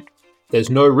find.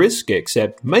 There's no risk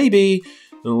except maybe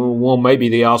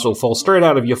the arse will fall straight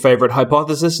out of your favorite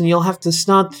hypothesis and you'll have to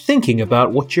start thinking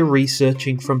about what you're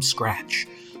researching from scratch.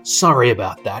 Sorry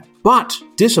about that, but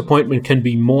disappointment can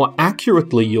be more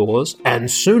accurately yours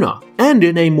and sooner, and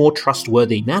in a more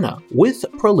trustworthy manner with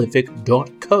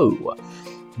Prolific.co,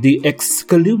 the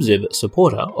exclusive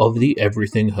supporter of the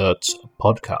Everything Hurts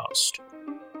podcast.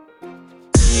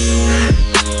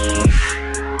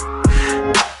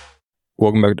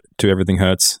 Welcome back to Everything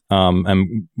Hurts.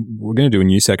 And we're going to do a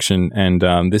new section, and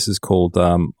this is called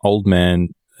Old Man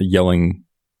Yelling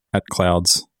at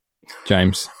Clouds.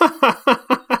 James.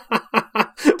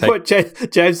 What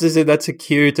James said, that's a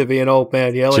cue to be an old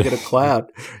man yelling at a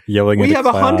cloud. Yelling at a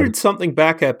cloud. We have 100-something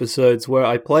back episodes where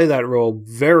I play that role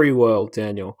very well,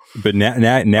 Daniel. But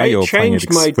now you're playing it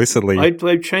explicitly.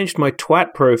 I changed my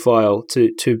twat profile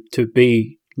to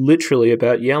be literally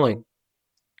about yelling.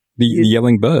 The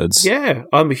yelling birds. Yeah,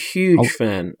 I'm a huge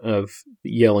fan of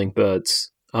yelling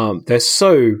birds. They're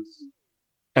so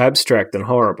abstract and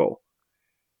horrible.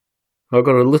 I've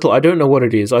got I don't know what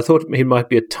it is. I thought he might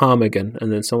be a ptarmigan,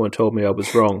 and then someone told me I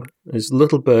was wrong. It's a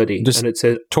little birdie, and it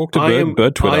said, talk to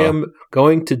bird Twitter. I am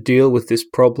going to deal with this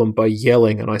problem by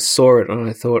yelling, and I saw it, and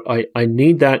I thought, I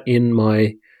need that in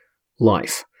my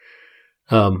life.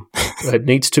 It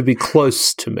needs to be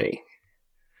close to me.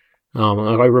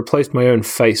 I replaced my own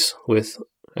face with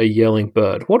a yelling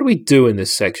bird. What do we do in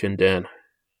this section, Dan?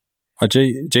 I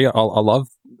love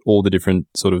all the different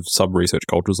sort of sub-research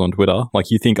cultures on Twitter.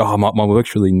 Like, you think, my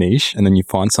work's really niche, and then you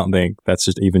find something that's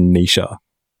just even nicher.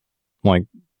 Like,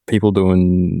 people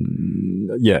doing,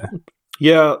 yeah.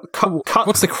 Yeah.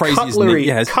 What's the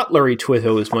craziest? Cutlery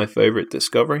Twitter was my favorite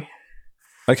discovery.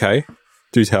 Okay.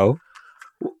 Do tell.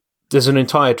 There's an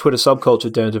entire Twitter subculture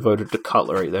down devoted to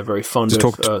cutlery. They're very fond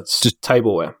of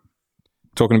tableware.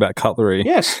 Talking about cutlery?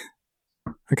 Yes.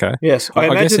 Okay. Yes. I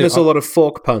imagine there's a lot of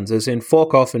fork puns, as in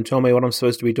fork off and tell me what I'm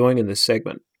supposed to be doing in this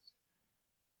segment.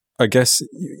 I guess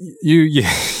we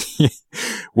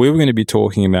were going to be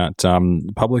talking about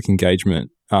public engagement.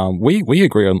 We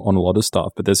agree on a lot of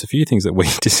stuff, but there's a few things that we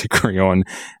disagree on,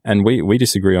 and we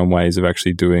disagree on ways of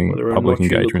actually doing public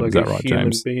engagement. Is that right,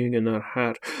 James? Being in that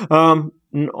hat.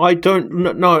 I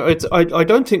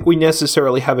don't think we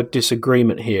necessarily have a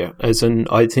disagreement here, as in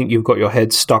I think you've got your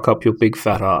head stuck up your big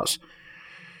fat ass.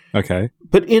 Okay.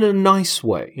 But in a nice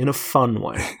way, in a fun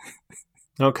way.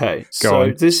 Okay, Go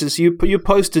on. This is you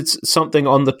posted something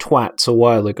on the twats a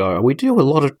while ago. We do a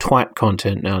lot of twat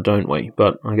content now, don't we?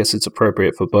 But I guess it's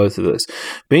appropriate for both of us.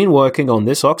 Been working on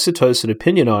this oxytocin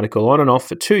opinion article on and off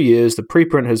for 2 years. The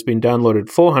preprint has been downloaded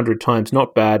 400 times.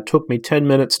 Not bad. Took me 10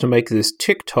 minutes to make this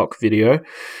TikTok video.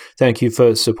 Thank you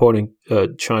for supporting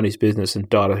Chinese business and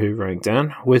data hoovering,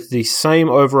 Dan. With the same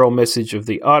overall message of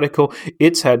the article,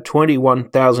 it's had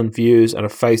 21,000 views and a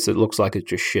face that looks like it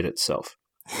just shit itself.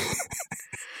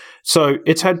 So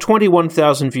it's had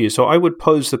 21,000 views. So I would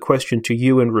pose the question to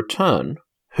you in return,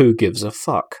 who gives a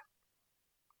fuck?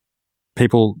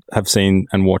 People have seen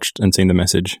and watched and seen the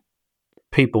message.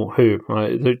 People who,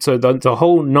 right? So the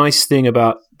whole nice thing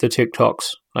about the TikToks,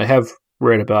 I have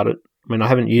read about it. I mean, I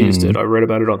haven't used it. I read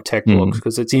about it on tech blogs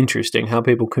because it's interesting. How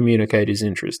people communicate is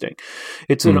interesting.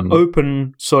 It's an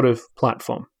open sort of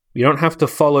platform. You don't have to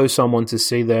follow someone to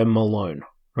see them alone,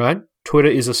 right? Twitter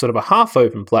is a sort of a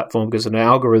half-open platform because it's an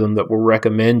algorithm that will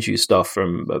recommend you stuff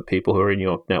from people who are in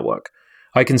your network.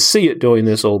 I can see it doing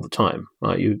this all the time.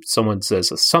 Someone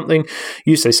says something,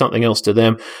 you say something else to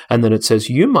them, and then it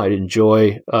says you might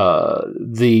enjoy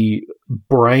the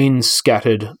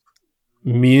brain-scattered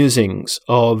musings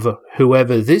of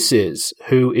whoever this is,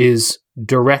 who is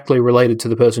directly related to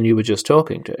the person you were just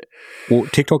talking to. Well,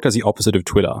 TikTok does the opposite of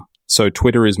Twitter. So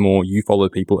Twitter is more you follow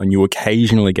people and you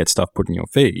occasionally get stuff put in your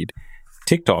feed.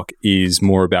 TikTok is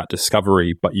more about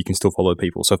discovery, but you can still follow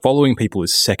people. So following people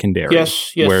is secondary.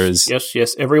 Yes.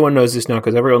 Everyone knows this now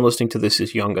because everyone listening to this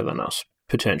is younger than us,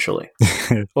 potentially.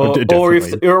 or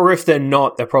if they're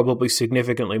not, they're probably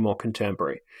significantly more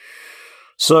contemporary.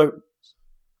 So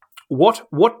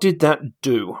what did that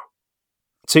do?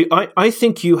 See, I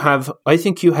think you have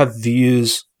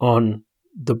views on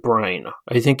the brain.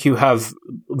 I think you have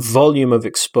volume of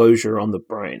exposure on the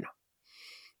brain.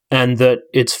 And that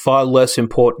it's far less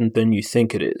important than you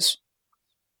think it is.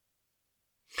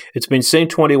 It's been seen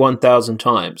 21,000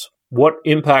 times. What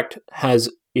impact has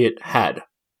it had?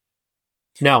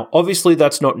 Now, obviously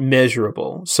that's not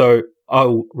measurable, so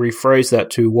I'll rephrase that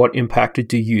to what impact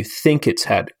do you think it's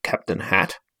had, Captain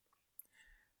Hat?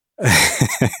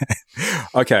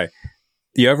 Okay.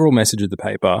 The overall message of the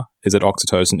paper is that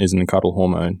oxytocin isn't a cuddle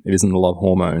hormone. It isn't a love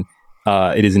hormone.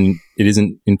 It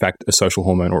isn't in fact a social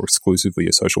hormone or exclusively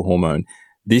a social hormone.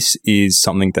 This is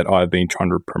something that I've been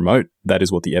trying to promote. That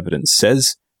is what the evidence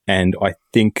says. And I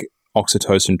think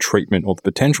oxytocin treatment or the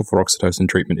potential for oxytocin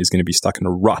treatment is going to be stuck in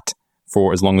a rut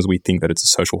for as long as we think that it's a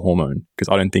social hormone,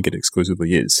 because I don't think it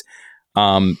exclusively is.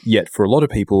 Yet for a lot of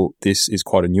people, this is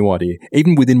quite a new idea.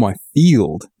 Even within my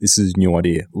field, this is a new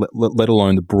idea, let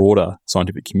alone the broader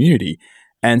scientific community.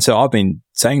 And so I've been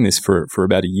saying this for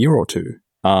about a year or two.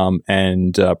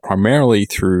 and primarily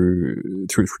through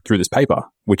this paper,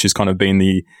 which has kind of been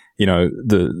the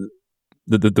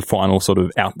final sort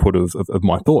of output of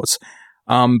my thoughts.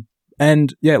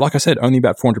 And yeah, like I said, only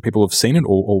about 400 people have seen it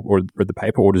or read the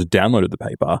paper or just downloaded the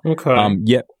paper. Okay.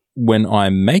 Yet when I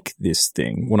make this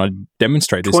thing, when I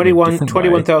demonstrate this,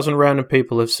 21,000 random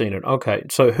people have seen it. Okay,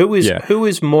 so who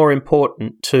is more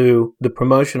important to the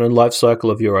promotion and life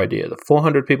cycle of your idea? The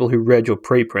 400 people who read your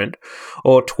preprint,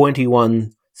 or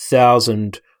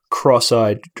 21,000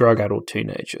 cross-eyed drug-addled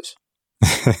teenagers?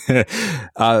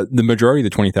 The majority of the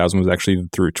 20,000 was actually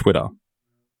through Twitter.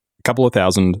 A couple of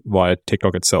thousand via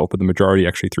TikTok itself, but the majority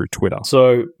actually through Twitter.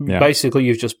 So basically,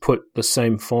 you've just put the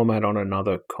same format on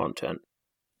another content.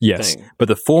 Yes, thing. But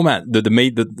the format,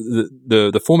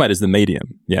 the format is the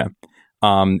medium. Yeah,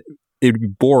 it'd be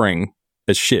boring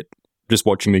as shit just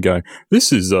watching me go,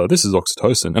 this is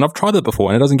oxytocin, and I've tried that before,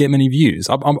 and it doesn't get many views.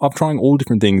 I'm trying all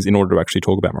different things in order to actually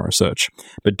talk about my research,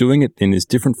 but doing it in this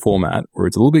different format where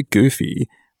it's a little bit goofy,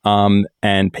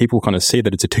 and people kind of see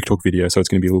that it's a TikTok video, so it's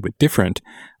going to be a little bit different.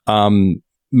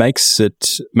 Makes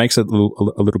it a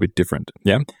little bit different.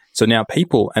 Yeah. So now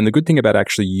people, and the good thing about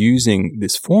actually using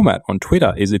this format on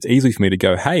Twitter is it's easy for me to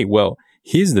go, hey, well,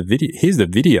 here's the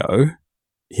video.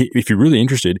 If you're really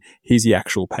interested, here's the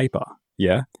actual paper.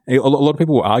 Yeah. A lot of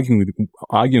people were arguing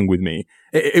with me.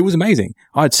 It was amazing.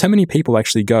 I had so many people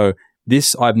actually go,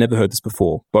 I've never heard this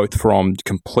before, both from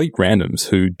complete randoms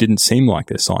who didn't seem like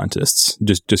they're scientists,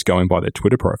 just going by their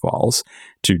Twitter profiles,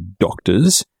 to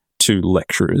doctors, to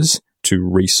lecturers, to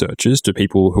researchers, to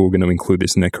people who are going to include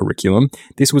this in their curriculum.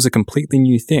 This was a completely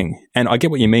new thing. And I get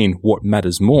what you mean, what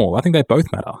matters more. I think they both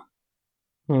matter.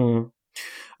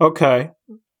 Okay.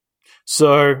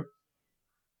 So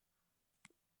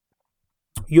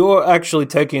you're actually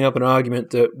taking up an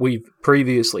argument that we've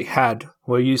previously had,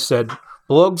 where you said,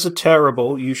 blogs are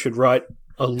terrible, you should write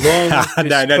a long,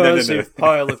 dispersive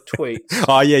pile of tweets.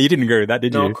 Oh, yeah, you didn't agree with that,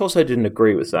 did you? No, of course I didn't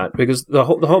agree with that, because the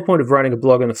whole point of writing a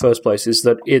blog in the first place is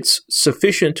that it's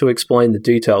sufficient to explain the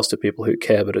details to people who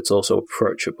care, but it's also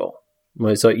approachable.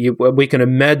 It's like we can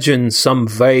imagine some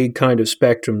vague kind of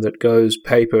spectrum that goes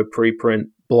paper, preprint,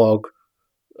 blog,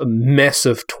 a mess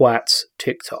of twats,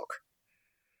 TikTok.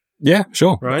 Yeah,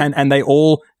 sure. Right? And they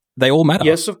all matter.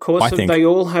 Yes, of course. I think. They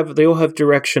all have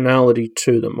directionality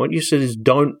to them. What you said is,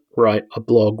 don't write a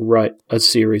blog, write a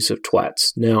series of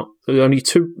twats. Now, there are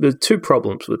two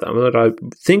problems with them that I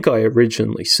think I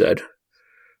originally said.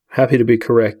 Happy to be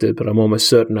corrected, but I'm almost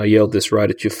certain I yelled this right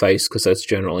at your face, because that's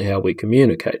generally how we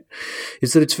communicate.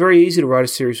 Is that it's very easy to write a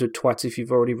series of twats if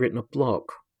you've already written a blog.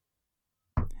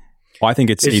 I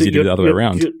think it's easy to do the other way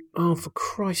around. Oh, for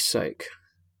Christ's sake.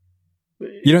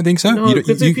 You don't think so? No, you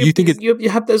think it's... You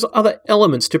have those other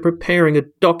elements to preparing a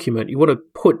document. You want to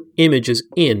put images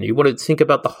in. You want to think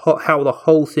about how the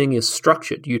whole thing is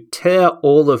structured. You tear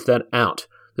all of that out.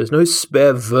 There's no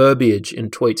spare verbiage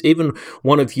in tweets. Even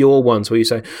one of your ones where you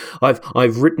say,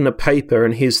 I've written a paper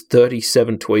and here's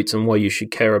 37 tweets on why you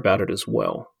should care about it as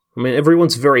well. I mean,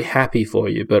 everyone's very happy for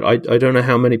you, but I don't know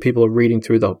how many people are reading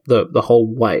through the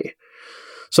whole way.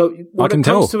 So I can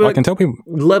tell people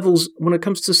levels, when it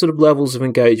comes to sort of levels of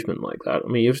engagement like that, I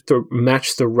mean, you have to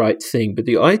match the right thing. But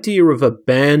the idea of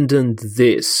abandon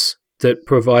this, that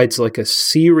provides like a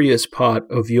serious part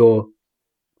of your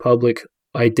public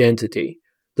identity,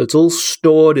 that's all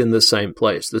stored in the same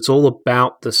place, that's all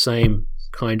about the same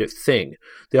kind of thing.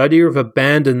 The idea of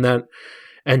abandon that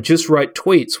and just write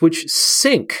tweets, which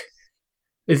sink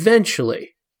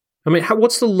eventually. I mean,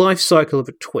 what's the life cycle of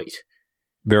a tweet?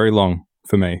 Very long.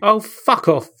 For me. Oh, fuck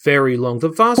off, very long. You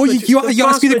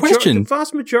asked me the question. The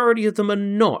vast majority of them are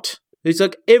not. It's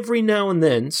like every now and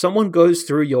then someone goes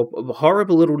through your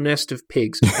horrible little nest of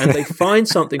pigs and they find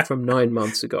something from 9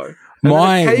 months ago. And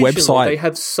my website... they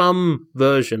have some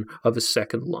version of a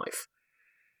second life.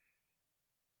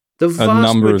 The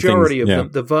vast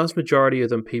majority of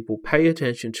them people pay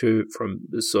attention to from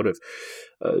the sort of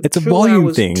it's a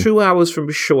volume thing. 2 hours from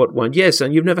a short one. Yes,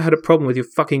 and you've never had a problem with your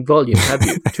fucking volume, have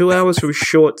you? 2 hours for a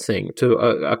short thing to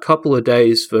a couple of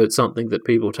days for something that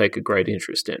people take a great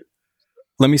interest in.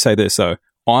 Let me say this, though.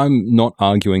 I'm not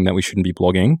arguing that we shouldn't be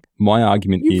blogging. My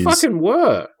argument is... You fucking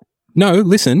were. No,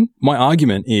 listen. My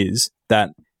argument is that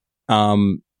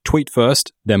tweet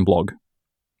first, then blog.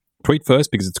 Tweet first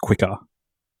because it's quicker.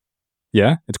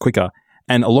 Yeah, it's quicker.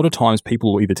 And a lot of times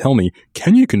people will either tell me,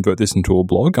 can you convert this into a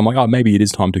blog? I'm like, oh, maybe it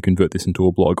is time to convert this into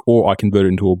a blog, or I convert it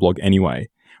into a blog anyway.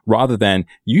 Rather than,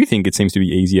 you think it seems to be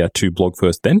easier to blog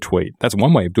first, then tweet. That's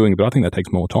one way of doing it, but I think that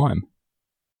takes more time.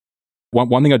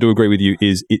 One thing I do agree with you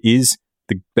is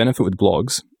the benefit with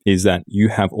blogs is that you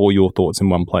have all your thoughts in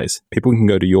one place. People can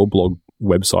go to your blog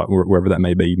website, wherever that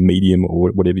may be, Medium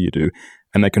or whatever you do,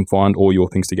 and they can find all your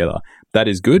things together. That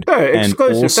is good. Hey,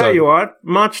 exclusive. And also, there you are.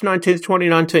 March 19th,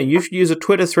 2019. You should use a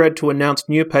Twitter thread to announce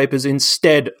new papers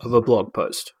instead of a blog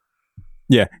post.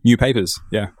 Yeah, new papers.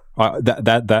 Yeah,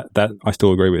 that I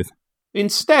still agree with.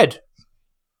 Instead.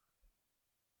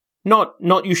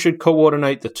 Not you should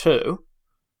coordinate the two,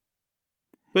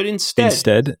 but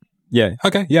instead. Yeah,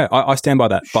 okay, yeah, I stand by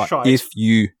that. But if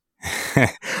you...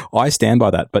 I stand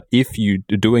by that. But if you're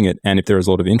doing it and if there is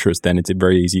a lot of interest, then it's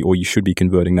very easy, or you should be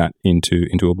converting that into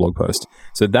a blog post.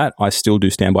 So that I still do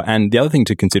stand by. And the other thing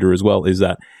to consider as well is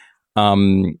that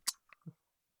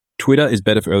Twitter is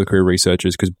better for early career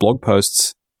researchers because blog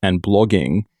posts and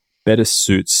blogging better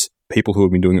suits people who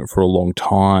have been doing it for a long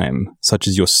time, such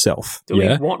as yourself.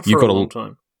 Doing what for a long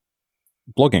time?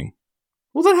 Blogging.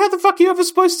 Well, then how the fuck are you ever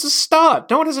supposed to start?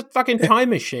 No one has a fucking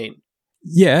time machine.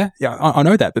 Yeah, I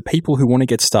know that. But people who want to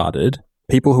get started,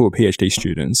 people who are PhD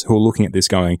students who are looking at this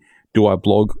going, do I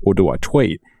blog or do I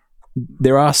tweet?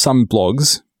 There are some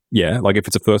blogs, yeah, like if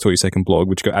it's a first or your second blog,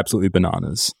 which go absolutely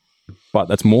bananas. But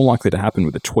that's more likely to happen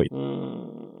with a tweet.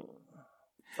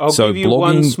 I'll give you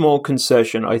one small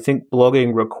concession. I think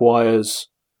blogging requires...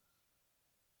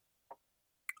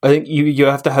 I think you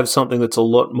have to have something that's a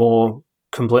lot more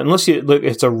complete. Unless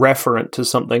it's a referent to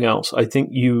something else. I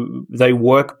think they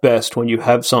work best when you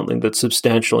have something that's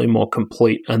substantially more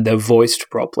complete and they're voiced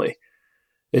properly.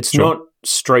 It's not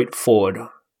straightforward.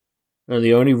 And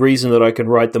the only reason that I can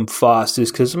write them fast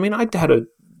is because, I had a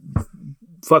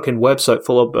fucking website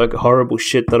full of like horrible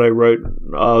shit that I wrote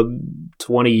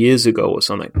 20 years ago or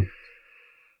something.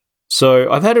 So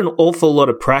I've had an awful lot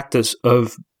of practice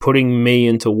of putting me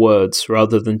into words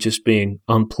rather than just being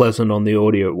unpleasant on the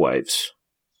audio waves.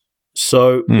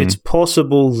 So it's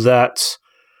possible that,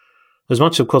 as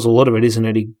much of course a lot of it isn't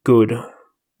any good,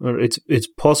 it's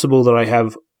possible that I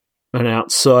have an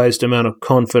outsized amount of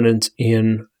confidence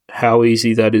in how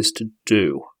easy that is to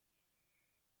do.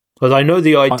 But I know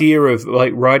the idea of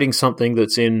like writing something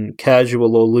that's in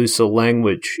casual or looser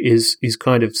language is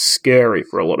kind of scary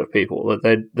for a lot of people.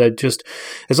 They're just,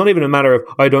 it's not even a matter of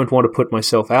I don't want to put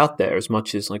myself out there as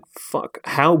much as like, fuck,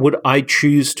 how would I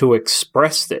choose to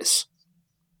express this?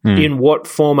 In what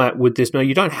format would this? No,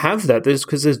 you don't have that.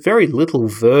 Because there's very little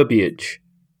verbiage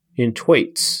in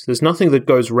tweets. There's nothing that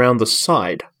goes round the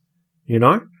side. You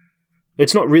know,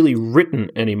 it's not really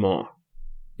written anymore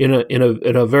in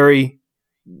a very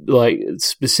like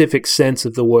specific sense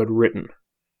of the word written,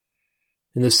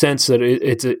 in the sense that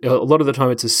it's a lot of the time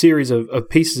it's a series of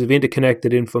pieces of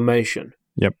interconnected information.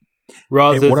 Yep.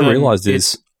 Rather what than I realized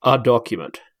is a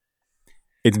document.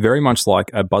 It's very much like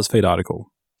a BuzzFeed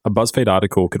article. A BuzzFeed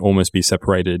article can almost be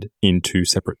separated into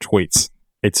separate tweets.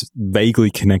 It's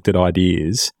vaguely connected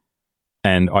ideas.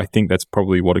 And I think that's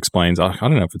probably what explains, I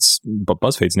don't know if it's, but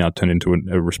BuzzFeed's now turned into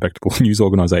a respectable news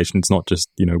organization. It's not just,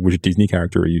 which Disney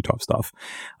character are you type stuff.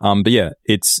 But yeah,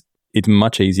 it's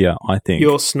much easier, I think.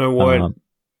 You're Snow White.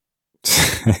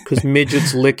 Because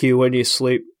midgets lick you when you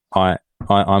sleep.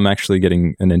 I'm actually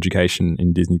getting an education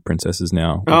in Disney princesses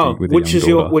now. Which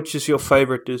is your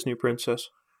favorite Disney princess?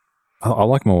 I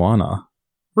like Moana.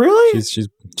 Really?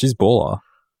 She's baller.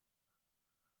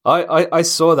 I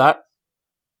saw that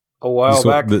a while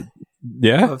back.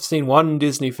 Yeah? I've seen one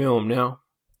Disney film now.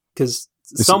 Because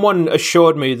someone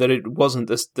assured me that it wasn't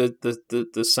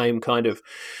the same kind of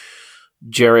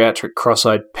geriatric,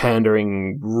 cross-eyed,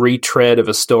 pandering retread of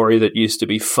a story that used to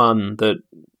be fun that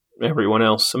everyone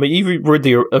else... you've read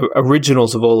the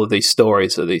originals of all of these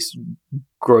stories, are these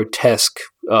grotesque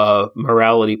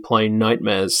morality plane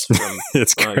nightmares from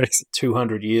it's crazy.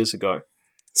 200 years ago.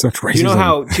 Such racism.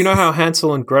 Do you know how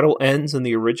Hansel and Gretel ends in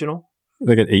the original?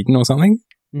 They get eaten or something?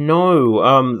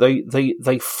 No,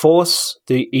 they force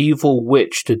the evil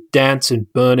witch to dance in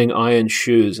burning iron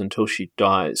shoes until she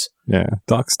dies. Yeah,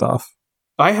 dark stuff.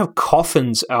 I have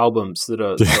Coffins albums that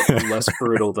are less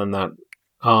brutal than that.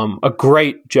 A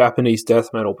great Japanese death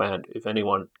metal band, if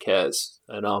anyone cares.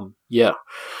 And yeah,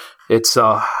 it's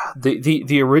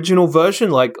the original version,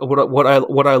 like what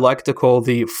I like to call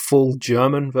the full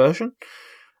German version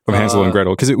of Hansel and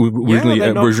Gretel, because it was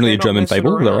originally a German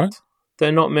fable. Is that right?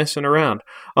 They're not messing around.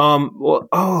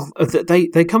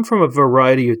 They come from a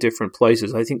variety of different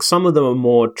places. I think some of them are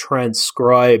more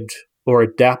transcribed or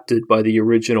adapted by the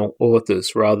original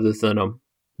authors rather than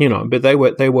but they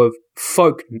were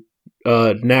folk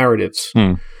narratives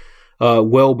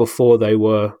well before they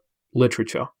were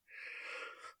literature.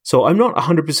 So I'm not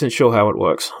 100% sure how it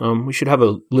works. We should have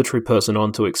a literary person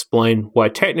on to explain why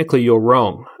technically you're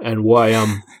wrong and why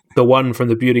the one from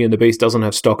The Beauty and the Beast doesn't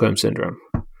have Stockholm Syndrome.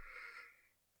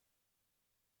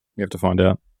 We have to find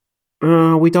out.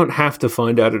 We don't have to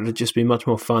find out. It'd just be much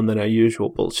more fun than our usual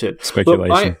bullshit.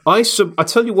 Speculation. Look, I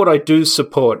tell you what I do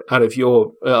support out of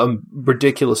your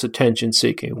ridiculous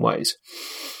attention-seeking ways.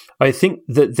 I think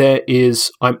that there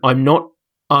is... I'm not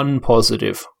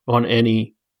unpositive on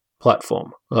any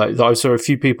platform. Like, I saw a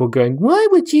few people going, why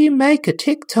would you make a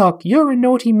TikTok? You're a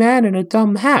naughty man in a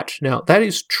dumb hat. Now, that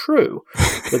is true.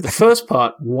 But the first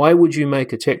part, why would you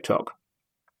make a TikTok?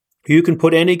 You can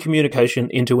put any communication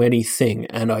into anything,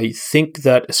 and I think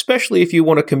that, especially if you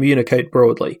want to communicate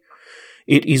broadly,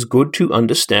 it is good to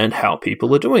understand how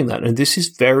people are doing that, and this is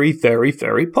very, very,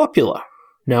 very popular.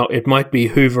 Now, it might be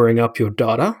hoovering up your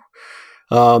data.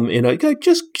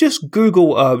 Just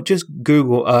Google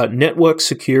network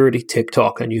security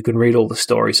TikTok, and you can read all the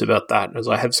stories about that, as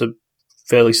I have some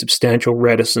fairly substantial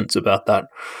reticence about that.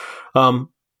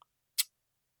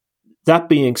 That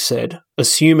being said,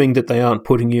 assuming that they aren't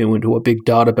putting you into a big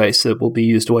database that will be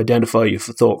used to identify you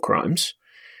for thought crimes,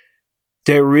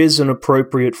 there is an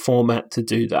appropriate format to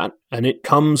do that, and it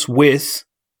comes with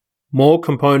more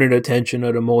component attention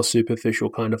at a more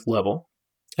superficial kind of level.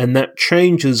 And that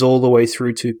changes all the way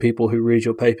through to people who read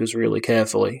your papers really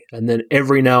carefully. And then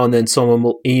every now and then someone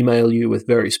will email you with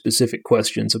very specific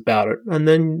questions about it. And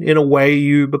then in a way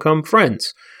you become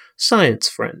friends, science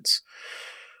friends.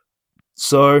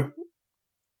 So...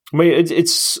 I mean,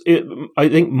 I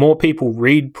think more people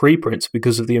read preprints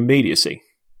because of the immediacy.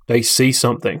 They see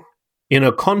something in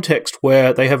a context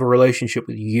where they have a relationship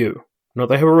with you. Not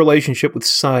they have a relationship with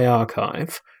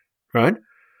SciArchive, right?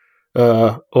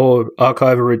 Or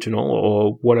Archive Original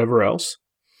or whatever else.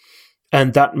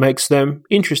 And that makes them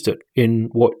interested in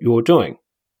what you're doing.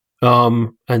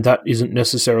 And that isn't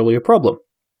necessarily a problem,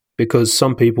 because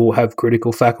some people have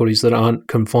critical faculties that aren't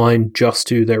confined just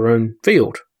to their own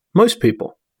field. Most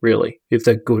people. Really, if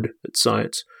they're good at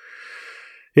science.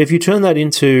 If you turn that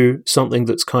into something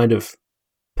that's kind of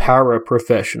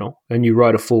para-professional and you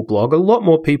write a full blog, a lot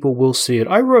more people will see it.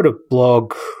 I wrote a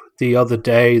blog the other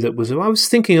day I was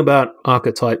thinking about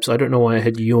archetypes. I don't know why I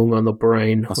had Jung on the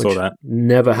brain. I saw that.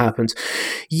 Never happens.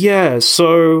 Yeah,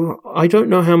 so I don't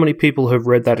know how many people have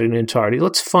read that in entirety.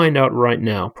 Let's find out right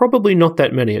now. Probably not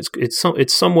that many.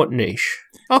 It's somewhat niche.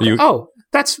 Okay.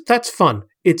 That's fun.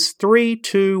 It's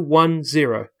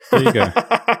 3210. There you go.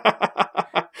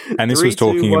 And this was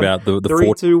talking about the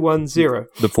 3210.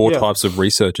 The four types of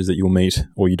researchers that you'll meet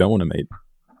or you don't want to meet.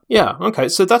 Yeah. Okay.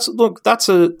 So that's a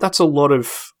lot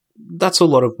of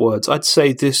words. I'd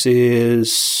say this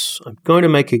is. I'm going to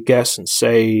make a guess and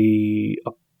say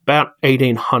about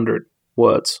 1,800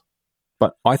 words.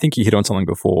 But I think you hit on something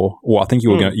before, or I think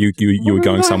you were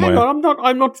going somewhere. Hang on,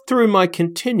 I'm not through my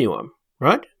continuum.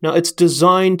 Right? Now, it's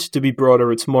designed to be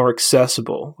broader, it's more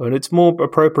accessible, and it's more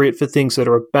appropriate for things that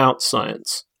are about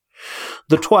science.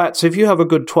 The twats, if you have a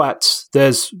good twats,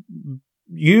 there's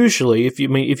usually, if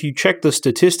you check the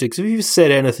statistics, if you've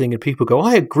said anything and people go,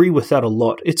 I agree with that a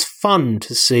lot, it's fun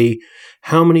to see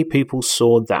how many people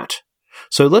saw that.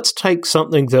 So let's take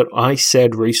something that I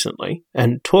said recently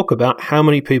and talk about how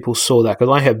many people saw that,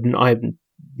 because I have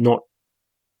not...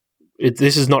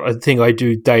 This is not a thing I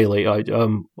do daily. I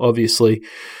obviously,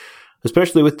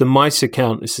 especially with the Mice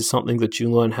account, this is something that you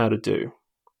learn how to do.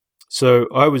 So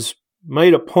I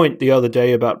made a point the other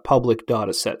day about public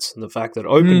data sets and the fact that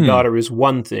open data is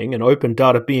one thing, and open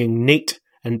data being neat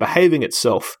and behaving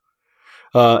itself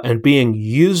and being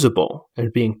usable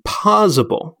and being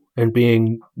parsable and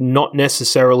being not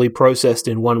necessarily processed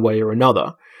in one way or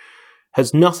another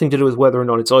has nothing to do with whether or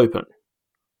not it's open.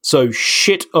 So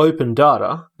shit open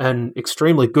data and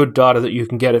extremely good data that you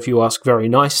can get if you ask very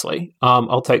nicely.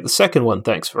 I'll take the second one,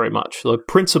 thanks very much. The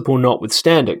principle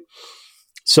notwithstanding.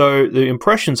 So the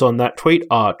impressions on that tweet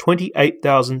are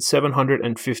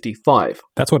 28,755.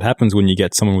 That's what happens when you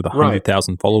get someone with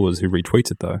 100,000 followers who retweets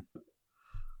it, though.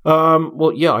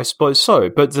 Well, yeah, I suppose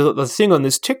so. But the thing on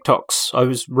this TikToks, I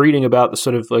was reading about the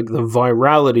sort of like the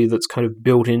virality that's kind of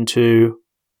built into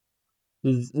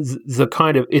the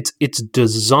kind of it's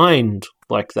designed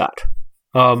like that,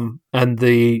 and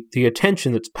the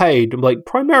attention that's paid, like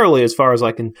primarily, as far as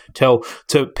I can tell,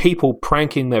 to people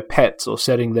pranking their pets or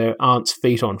setting their aunt's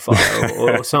feet on fire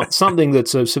or something that's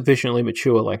sufficiently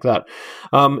mature like that,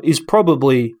 is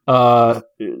probably 7,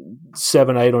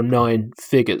 8, or 9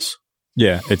 figures.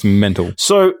 Yeah, it's mental.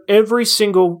 So every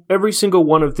single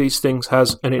one of these things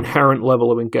has an inherent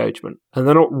level of engagement, and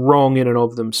they're not wrong in and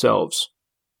of themselves.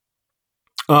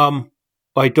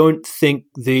 I don't think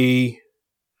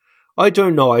I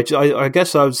don't know. I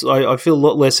guess I feel a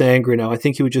lot less angry now. I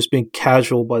think you were just being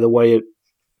casual by the way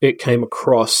it came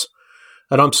across.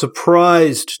 And I'm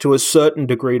surprised to a certain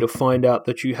degree to find out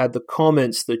that you had the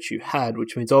comments that you had,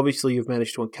 which means obviously you've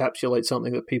managed to encapsulate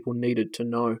something that people needed to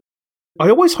know. I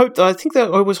always hope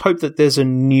that there's a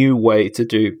new way to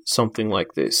do something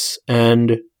like this.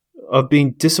 And I've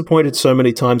been disappointed so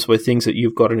many times by things that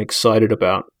you've gotten excited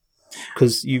about.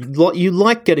 Because you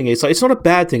like getting excited. It's not a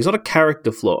bad thing. It's not a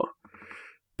character flaw.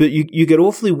 But you get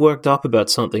awfully worked up about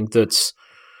something that's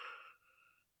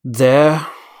there.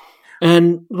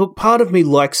 And look, part of me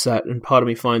likes that, and part of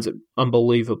me finds it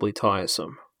unbelievably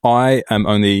tiresome. I've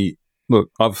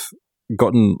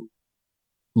gotten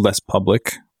less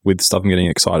public with stuff I'm getting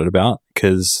excited about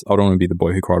because I don't want to be the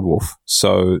boy who cried wolf.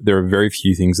 So there are very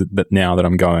few things that now that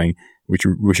I'm going, we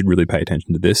should really pay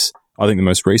attention to this. I think the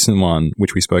most recent one,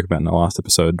 which we spoke about in the last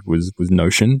episode, was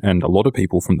Notion, and a lot of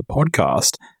people from the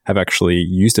podcast have actually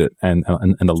used it and are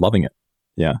loving it.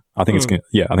 Yeah, I think it's going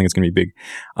to be big.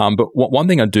 But one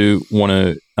thing I do want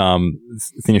to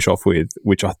finish off with,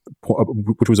 which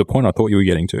was a point I thought you were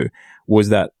getting to, was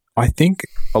that I think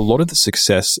a lot of the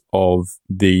success of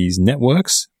these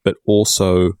networks, but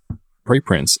also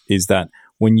preprints, is that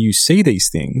when you see these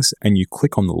things and you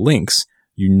click on the links,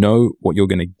 you know what you're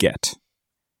going to get.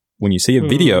 When you see a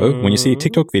video, when you see a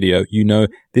TikTok video, you know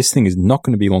this thing is not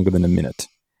going to be longer than a minute.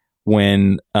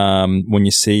 When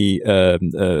you see a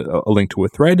link to a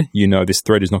thread, you know this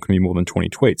thread is not going to be more than 20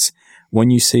 tweets.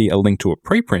 When you see a link to a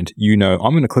preprint, you know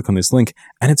I'm going to click on this link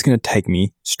and it's going to take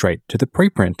me straight to the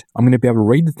preprint. I'm going to be able to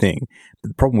read the thing. But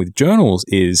the problem with journals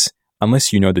is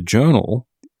unless you know the journal,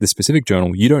 the specific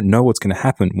journal, you don't know what's going to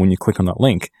happen when you click on that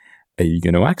link. Are you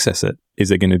going to access it? Is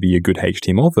there going to be a good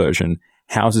HTML version?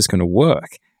 How's this going to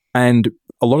work? And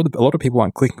a lot of people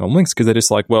aren't clicking on links because they're just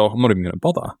like, well, I'm not even going to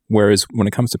bother. Whereas when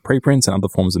it comes to preprints and other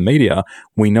forms of media,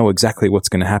 we know exactly what's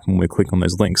going to happen when we click on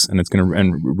those links, and it's going to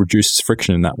and reduces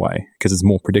friction in that way because it's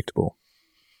more predictable.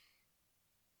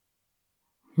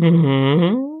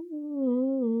 Mm-hmm.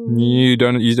 You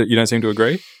don't seem to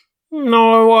agree?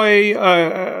 No,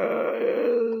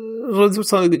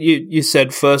 something that you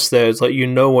said first there is like you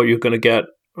know what you're going to get.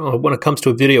 When it comes to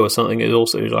a video or something, it's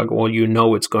also like, well, you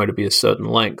know it's going to be a certain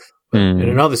length. But in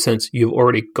another sense, you've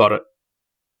already got it.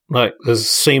 Like, there's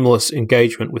seamless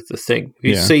engagement with the thing. If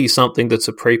you see something that's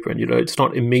a preprint, it's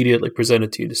not immediately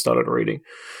presented to you to start reading.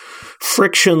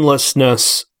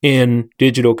 Frictionlessness in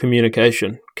digital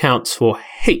communication counts for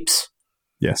heaps.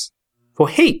 Yes. For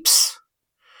heaps.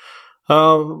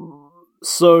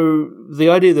 So the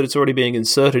idea that it's already being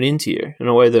inserted into you in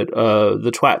a way that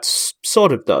the Twats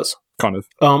sort of does. Kind of.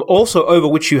 Also over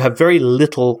which you have very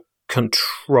little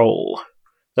control.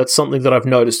 That's something that I've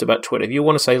noticed about Twitter. If you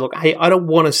want to say, look, hey, I don't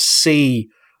want to see,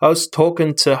 I was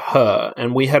talking to her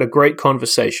and we had a great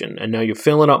conversation and now you're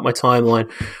filling up my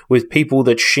timeline with people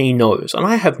that she knows. And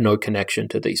I have no connection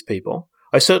to these people.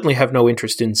 I certainly have no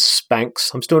interest in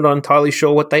Spanx. I'm still not entirely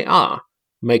sure what they are.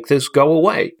 Make this go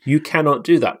away. You cannot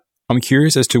do that. I'm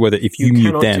curious as to whether if you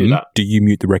mute them, do you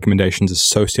mute the recommendations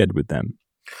associated with them?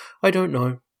 I don't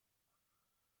know.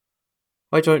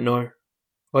 I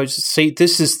just see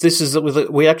this is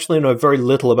we actually know very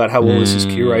little about how all this is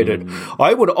curated.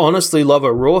 I would honestly love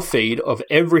a raw feed of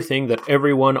everything that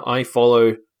everyone I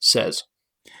follow says.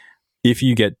 If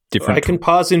you get different, I can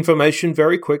parse information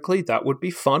very quickly. That would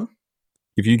be fun.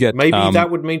 If you get that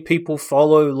would mean people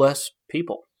follow less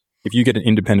people. If you get an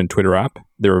independent Twitter app,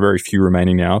 there are very few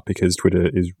remaining now because Twitter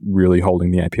is really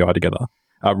holding the API together,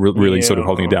 sort of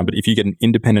holding it down. But if you get an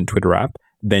independent Twitter app,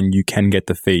 then you can get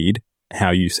the feed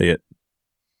how you see it.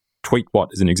 Tweetbot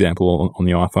is an example on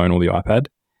the iPhone or the iPad.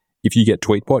 If you get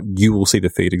Tweetbot, you will see the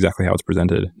feed exactly how it's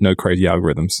presented. No crazy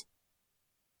algorithms.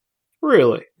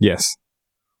 Really? Yes.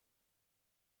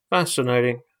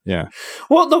 Fascinating. Yeah.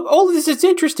 Well, look, all of this, it's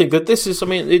interesting that this is,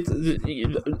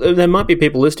 there might be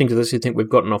people listening to this who think we've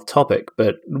gotten off topic,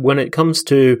 but when it comes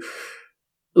to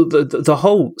the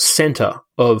whole center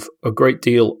of a great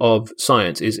deal of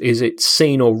science is it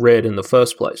seen or read in the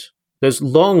first place? There's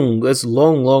long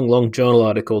journal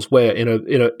articles where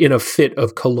in a fit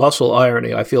of colossal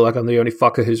irony, I feel like I'm the only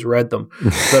fucker who's read them,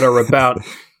 that are about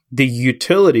the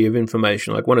utility of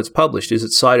information. Like when it's published, is it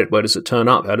cited? Where does it turn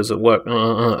up? How does it work?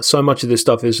 So much of this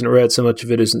stuff isn't read, so much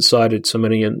of it isn't cited, so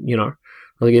many,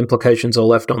 the implications are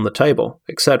left on the table,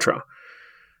 etc.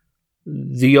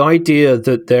 The idea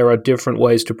that there are different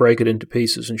ways to break it into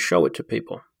pieces and show it to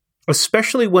people,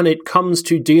 especially when it comes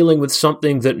to dealing with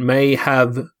something that may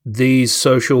have these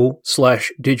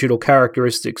social/digital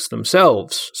characteristics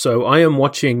themselves. So I am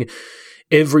watching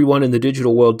everyone in the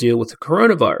digital world deal with the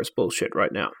coronavirus bullshit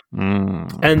right now.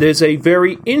 And there's a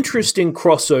very interesting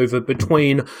crossover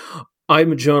between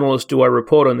I'm a journalist, do I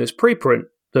report on this preprint,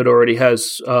 that already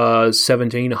has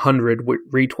 1,700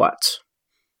 retweets.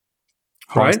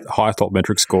 Right? Highest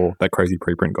metric score that crazy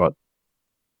preprint got.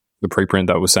 The preprint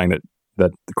that was saying that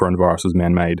the coronavirus was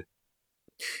man-made.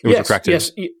 It was retracted.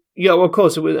 Yes. Yeah, well, of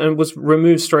course, it was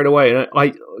removed straight away. And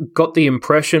I got the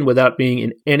impression, without being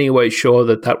in any way sure,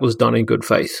 that was done in good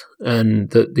faith and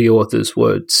that the authors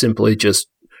were simply just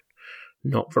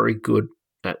not very good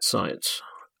at science,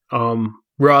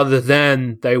 rather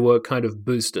than they were kind of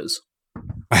boosters.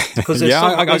 Because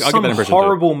there's some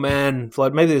horrible man,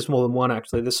 maybe there's more than one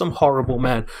actually, there's some horrible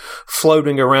man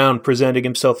floating around presenting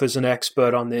himself as an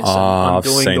expert on this and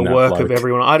undoing the work of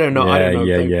everyone. I don't know.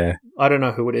 I don't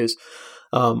know who it is.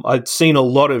 I've seen a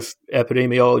lot of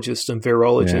epidemiologists and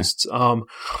virologists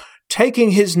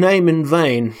taking his name in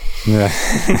vain. Yeah.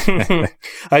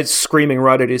 I was screaming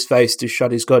right at his face to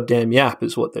shut his goddamn yap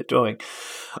is what they're doing.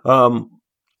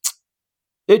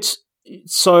 It's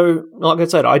so, like I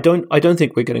said, I don't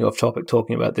think we're getting off topic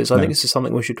talking about this. I think this is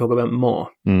something we should talk about more.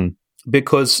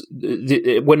 Because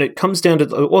when it comes down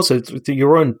to also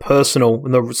your own personal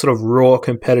and the sort of raw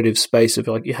competitive space of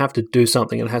like you have to do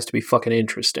something and it has to be fucking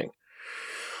interesting.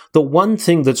 The one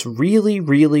thing that's really,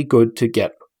 really good to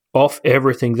get off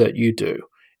everything that you do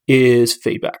is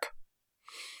feedback.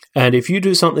 And if you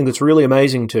do something that's really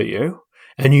amazing to you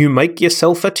and you make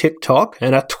yourself a TikTok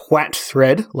and a twat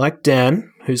thread like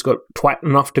Dan, who's got twat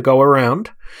enough to go around,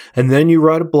 and then you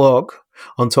write a blog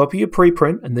on top of your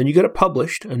preprint and then you get it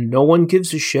published and no one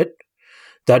gives a shit,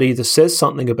 that either says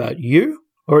something about you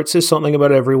or it says something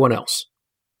about everyone else.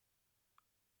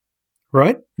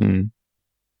 Right?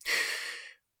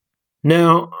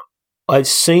 Now, I've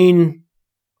seen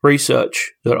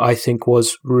research that I think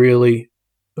was really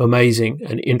amazing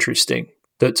and interesting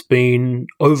that's been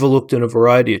overlooked in a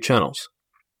variety of channels.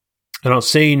 And I've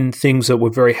seen things that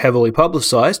were very heavily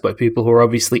publicized by people who are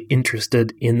obviously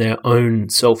interested in their own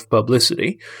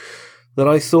self-publicity that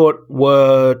I thought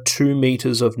were 2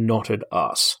 meters of knotted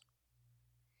ass.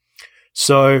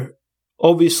 So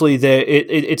obviously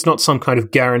it's not some kind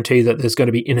of guarantee that there's going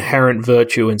to be inherent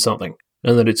virtue in something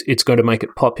and that it's going to make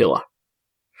it popular.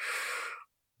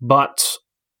 But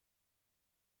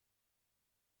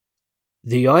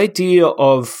the idea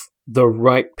of the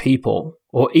right people,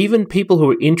 or even people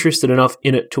who are interested enough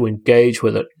in it to engage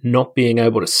with it, not being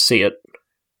able to see it,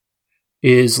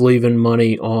 is leaving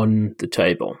money on the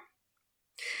table.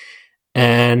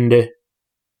 And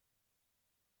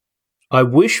I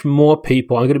wish more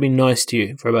people, I'm going to be nice to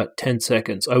you for about 10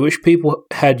 seconds. I wish people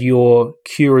had your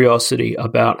curiosity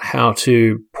about how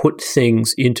to put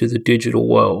things into the digital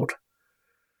world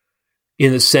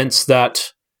in the sense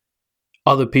that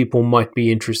other people might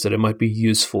be interested, it might be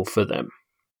useful for them.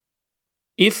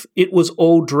 If it was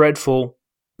all dreadful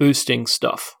boosting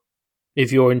stuff,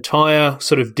 if your entire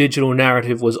sort of digital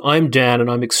narrative was I'm Dan and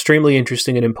I'm extremely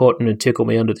interesting and important and tickle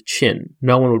me under the chin,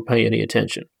 no one would pay any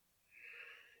attention.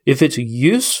 If it's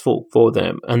useful for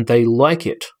them and they like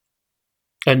it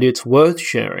and it's worth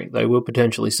sharing, they will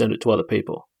potentially send it to other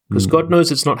people. Because God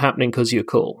knows it's not happening because you're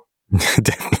cool.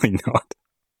 Definitely not.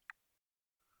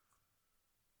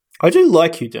 I do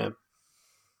like you, Dan.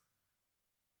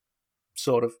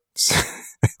 Sort of.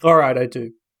 All right, I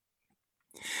do.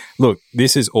 Look,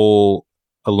 this is all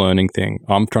a learning thing.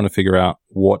 I'm trying to figure out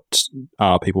what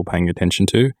are people paying attention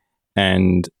to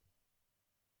and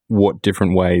what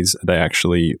different ways are they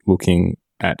actually looking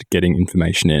at getting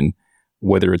information in,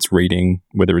 whether it's reading,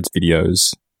 whether it's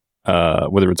videos,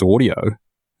 whether it's audio,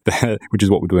 which is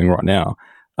what we're doing right now.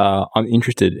 I'm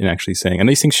interested in actually seeing, and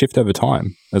these things shift over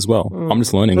time as well. I'm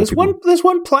just learning. There's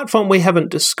one platform we haven't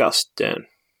discussed, Dan.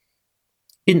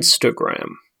 Instagram.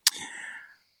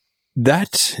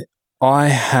 That I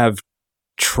have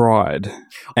tried.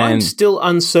 And I'm still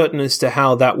uncertain as to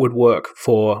how that would work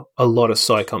for a lot of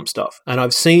SciComm stuff. And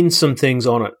I've seen some things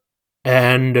on it,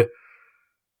 and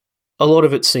a lot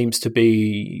of it seems to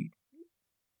be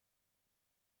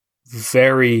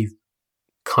very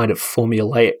kind of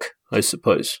formulaic, I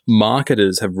suppose.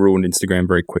 Marketers have ruined Instagram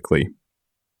very quickly.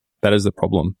 That is the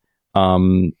problem.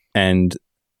 And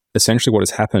essentially what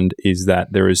has happened is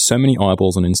that there is so many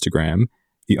eyeballs on Instagram,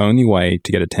 the only way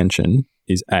to get attention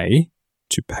is A,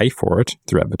 to pay for it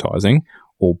through advertising,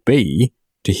 or B,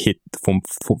 to hit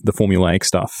the formulaic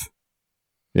stuff.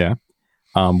 Yeah.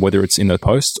 Whether it's in the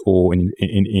posts or in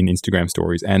Instagram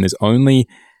stories. And there's only...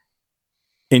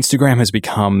 Instagram has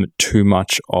become too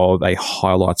much of a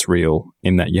highlights reel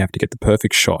in that you have to get the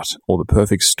perfect shot or the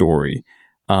perfect story.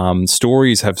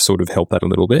 Stories have sort of helped that a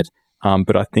little bit,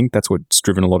 but I think that's what's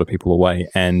driven a lot of people away.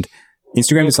 And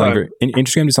Instagram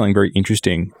did something very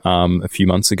interesting a few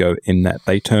months ago in that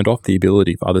they turned off the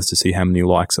ability for others to see how many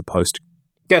likes a post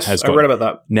Yes, I read about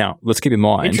that. Now, let's keep in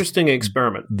mind. Interesting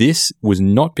experiment. This was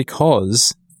not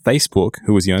because Facebook,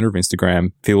 who was the owner of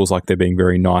Instagram, feels like they're being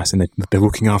very nice and they're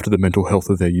looking after the mental health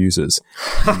of their users.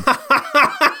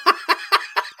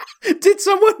 Did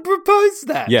someone propose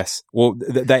that? Yes. Well,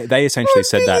 they essentially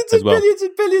said that as well. Billions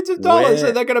and billions of dollars,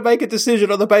 and they're going to make a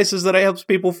decision on the basis that it helps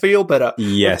people feel better.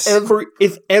 Yes.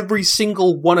 If every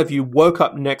single one of you woke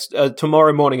up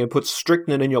tomorrow morning and put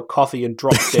strychnine in your coffee and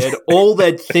dropped dead, all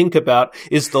they'd think about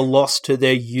is the loss to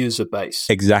their user base.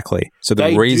 Exactly. So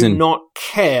they do not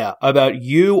care about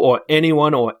you or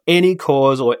anyone or any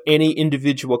cause or any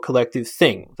individual collective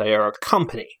thing. They are a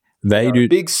company. They're a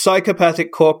big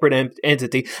psychopathic corporate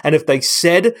entity, and if they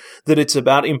said that it's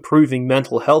about improving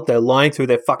mental health, they're lying through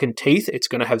their fucking teeth. It's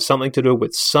going to have something to do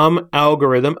with some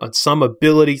algorithm and some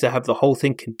ability to have the whole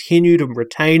thing continue to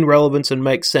retain relevance and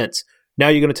make sense. Now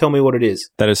you're going to tell me what it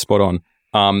is. That is spot on.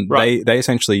 Right. They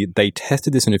essentially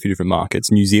tested this in a few different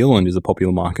markets. New Zealand is a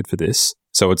popular market for this,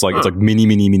 so it's like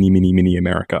mini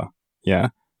America. Yeah.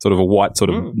 Sort of a white,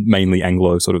 sort of mainly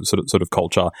Anglo sort of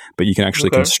culture, but you can actually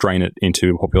constrain it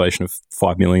into a population of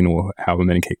 5 million or however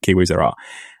many Kiwis there are.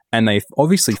 And they've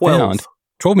obviously found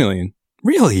 12 million.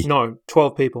 Really? No,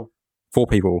 12 people. 4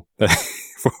 people.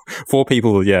 4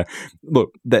 people, yeah. Look,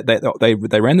 they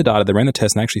ran the data, they ran the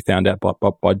test and actually found out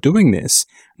by doing this,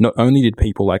 not only did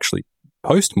people actually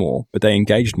post more, but they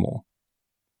engaged more.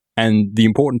 And the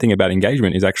important thing about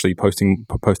engagement is actually posting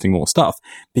more stuff,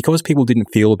 because people didn't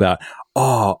feel about,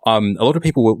 a lot of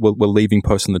people were leaving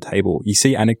posts on the table. You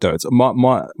see anecdotes.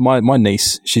 My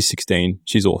niece, she's 16.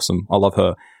 She's awesome. I love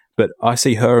her. But I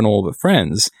see her and all of her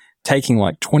friends taking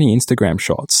like 20 Instagram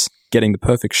shots, getting the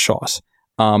perfect shot,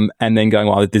 and then going,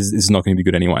 well, this is not going to be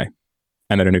good anyway.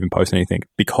 And they don't even post anything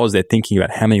because they're thinking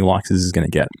about how many likes this is going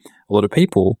to get. A lot of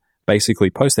people basically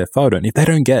post their photo, and if they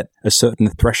don't get a certain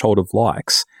threshold of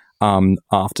likes,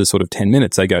 after sort of 10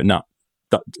 minutes, they go, no,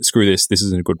 screw this. This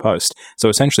isn't a good post. So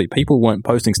essentially, people weren't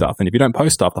posting stuff. And if you don't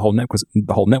post stuff, the whole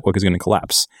network is going to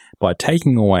collapse. By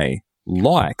taking away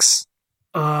likes,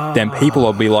 then people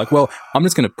will be like, well, I'm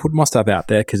just going to put my stuff out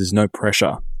there because there's no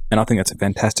pressure. And I think that's a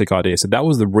fantastic idea. So that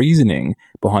was the reasoning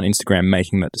behind Instagram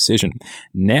making that decision.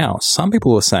 Now, some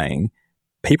people are saying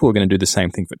people are going to do the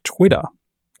same thing for Twitter,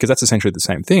 because that's essentially the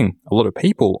same thing. A lot of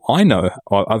people I know,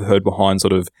 I've heard behind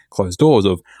sort of closed doors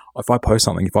of, if I post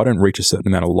something, if I don't reach a certain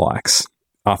amount of likes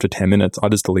after 10 minutes, I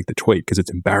just delete the tweet because it's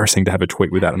embarrassing to have a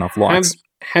tweet without enough likes.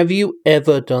 Have you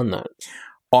ever done that?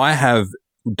 I have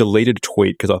deleted a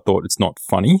tweet because I thought it's not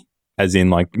funny. As in,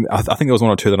 like, I think there was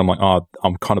one or two that I'm like,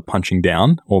 I'm kind of punching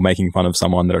down or making fun of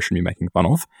someone that I shouldn't be making fun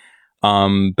of.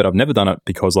 But I've never done it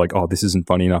because, like, this isn't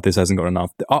funny enough. This hasn't got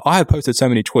enough. I have posted so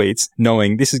many tweets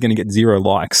knowing this is going to get 0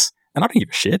 likes, and I don't give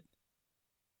a shit.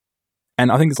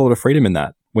 And I think there's a lot of freedom in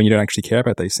that when you don't actually care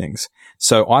about these things.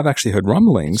 So I've actually heard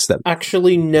rumblings that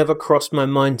actually never crossed my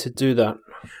mind to do that.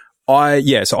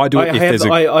 So I do it if there's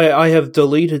I have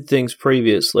deleted things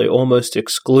previously almost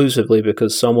exclusively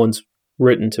because someone's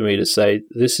written to me to say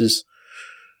this is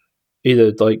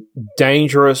either like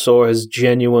dangerous or has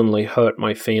genuinely hurt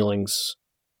my feelings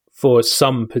for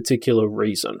some particular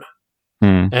reason.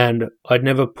 And I'd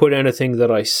never put anything that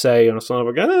I say on a sort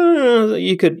of like,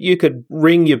 you could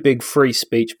ring your big free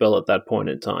speech bell at that point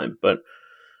in time, but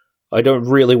I don't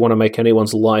really want to make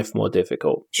anyone's life more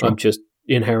difficult. Sure. I'm just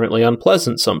inherently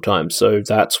unpleasant sometimes. So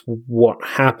that's what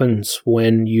happens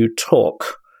when you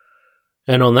talk.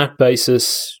 And on that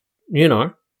basis, you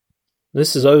know,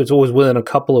 this is always within a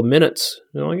couple of minutes.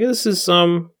 You know, like this is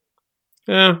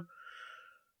yeah.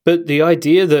 But the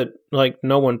idea that like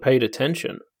no one paid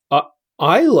attention,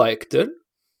 I liked it.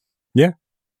 Yeah.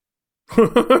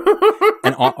 And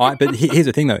but here's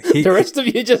the thing though. The rest of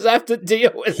you just have to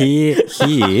deal with it.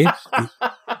 Here,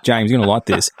 James, you're gonna like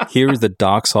this. Here is the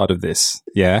dark side of this.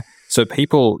 Yeah. So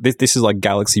people, this is like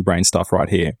galaxy brain stuff right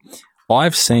here.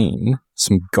 I've seen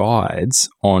some guides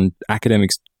on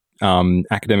academics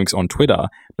on Twitter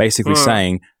basically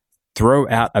saying, throw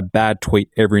out a bad tweet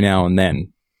every now and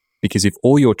then, because if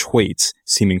all your tweets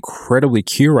seem incredibly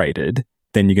curated,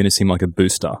 then you're going to seem like a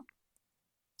booster.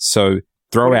 So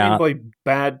throw out. What do you mean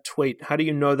by bad tweet? How do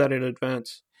you know that in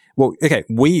advance? Well, okay,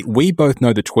 we both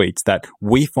know the tweets that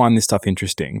we find this stuff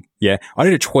interesting. Yeah, I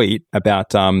did a tweet about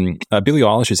Billie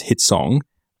Eilish's hit song.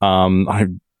 I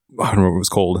don't know what it was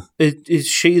called. Is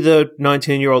she the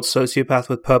 19-year-old sociopath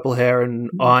with purple hair and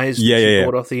eyes she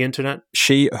bought off the internet?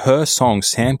 Her song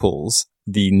samples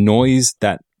the noise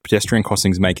that pedestrian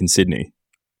crossings make in Sydney.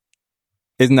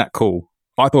 Isn't that cool?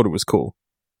 I thought it was cool.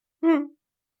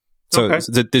 So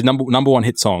the number one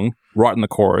hit song right in the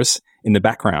chorus in the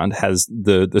background has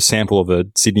the sample of a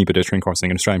Sydney pedestrian crossing,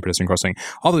 an Australian pedestrian crossing.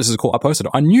 Oh, this is cool. I posted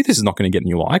it. I knew this is not going to get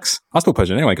any likes. I still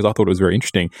posted it anyway because I thought it was very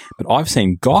interesting. But I've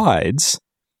seen guides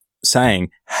saying,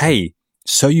 hey,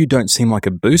 so you don't seem like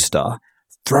a booster,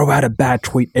 throw out a bad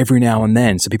tweet every now and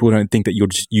then so people don't think that you're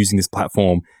just using this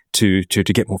platform to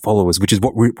get more followers, which is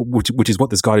what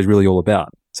this guide is really all about.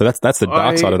 So that's the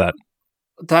dark side of that.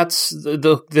 That's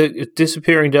the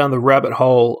disappearing down the rabbit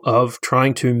hole of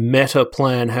trying to meta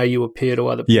plan how you appear to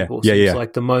other people. Seems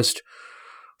like the most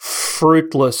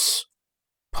fruitless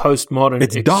postmodern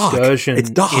excursion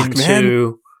It's dark,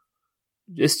 into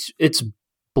man. It's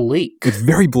bleak. It's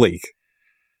very bleak.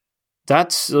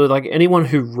 That's like anyone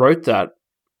who wrote that.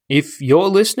 If you're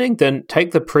listening, then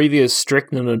take the previous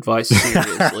strychnine advice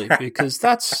seriously because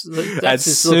that's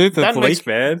super bleak,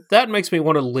 man. That makes me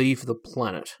want to leave the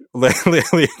planet. Leave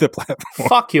the platform.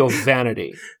 Fuck your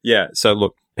vanity. Yeah. So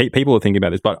look, people are thinking about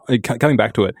this, but coming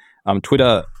back to it,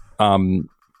 Twitter. I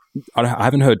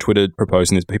haven't heard Twitter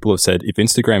proposing this. People have said if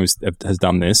Instagram has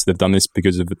done this, they've done this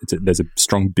because there's a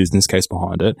strong business case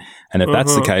behind it, and if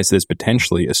that's the case, there's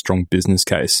potentially a strong business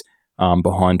case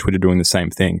behind Twitter doing the same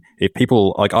thing. If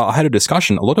people, like, I had a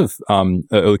discussion, a lot of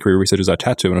early career researchers I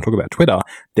chat to when I talk about Twitter,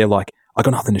 they're like, I got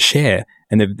nothing to share.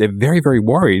 And they're very, very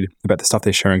worried about the stuff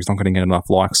they're sharing is not going to get enough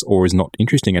likes or is not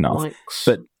interesting enough.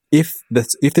 But if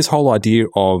this whole idea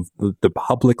of the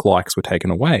public likes were taken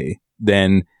away,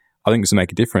 then I think this would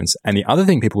make a difference. And the other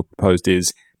thing people have proposed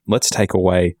is let's take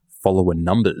away follower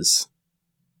numbers.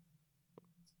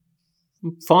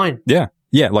 Fine. Yeah.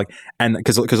 Yeah, like, and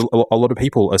because a lot of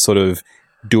people are sort of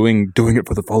doing it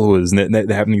for the followers, and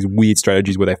they're having these weird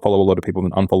strategies where they follow a lot of people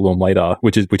and unfollow them later,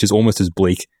 which is almost as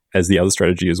bleak as the other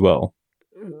strategy as well.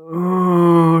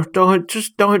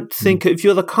 Don't think. If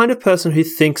you're the kind of person who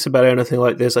thinks about anything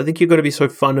like this, I think you're going to be so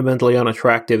fundamentally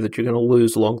unattractive that you're going to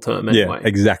lose long term anyway. Yeah,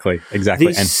 exactly.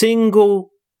 The single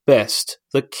best,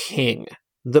 the king,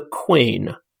 the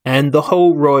queen, and the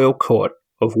whole royal court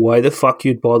of why the fuck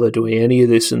you'd bother doing any of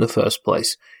this in the first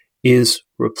place is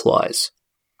replies.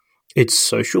 It's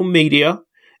social media.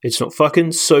 It's not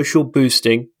fucking social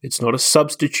boosting. It's not a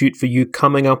substitute for you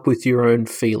coming up with your own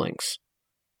feelings.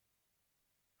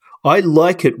 I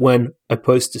like it when I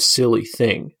post a silly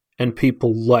thing and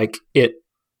people like it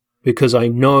because I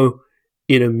know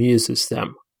it amuses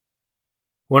them.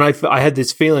 When I had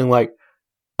this feeling like,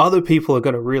 other people are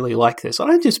going to really like this. I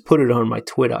don't just put it on my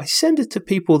Twitter. I send it to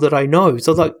people that I know.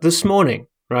 So like this morning,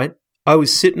 right? I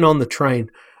was sitting on the train.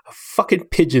 A fucking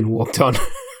pigeon walked on.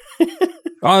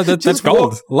 Oh, that's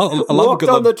gold. Walked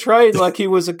on the train like he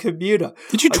was a commuter.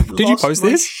 Did you post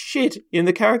this? Shit in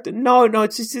the character. No.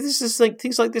 It's just, this is like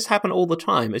things like this happen all the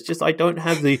time. It's just I don't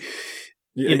have the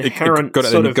inherent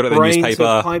sort of brain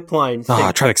to pipeline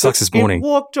thing. Traffic sucks this morning. He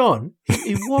walked on,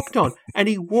 and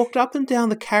he walked up and down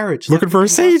the carriage looking for a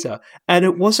seat. And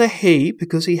it was a he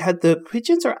because he had the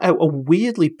pigeons are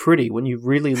weirdly pretty when you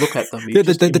really look at them.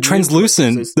 The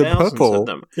translucent, the purple.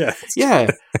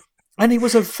 Yeah. And he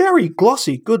was a very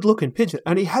glossy, good-looking pigeon,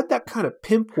 and he had that kind of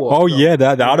pimp walk. Oh, yeah,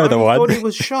 I know the one. I thought he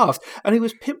was Shaft, and he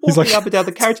was pimp walking up and down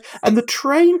the carriage, and the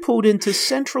train pulled into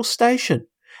Central Station.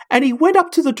 And he went up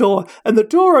to the door, and the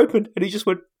door opened, and he just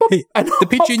went, boop, and the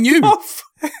pigeon knew.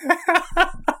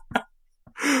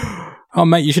 Oh,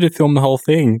 mate, you should have filmed the whole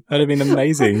thing. That would have been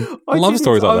amazing. I love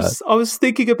stories like that. I was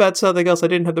thinking about something else. I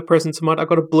didn't have the presence of mind. I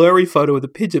got a blurry photo of the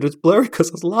pigeon. It's blurry because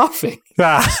I was laughing.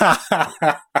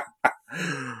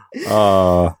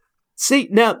 See,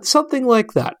 now, something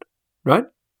like that, right?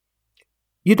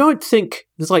 You don't think,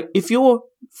 it's like, if your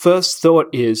first thought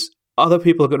is, other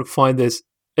people are going to find this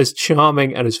as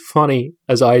charming and as funny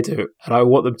as I do, and I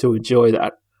want them to enjoy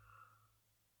that,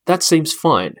 that seems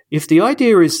fine. If the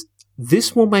idea is,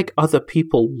 this will make other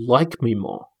people like me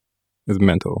more. It's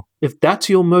mental. If that's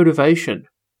your motivation,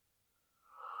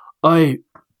 I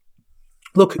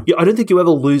don't think you ever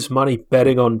lose money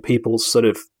betting on people's sort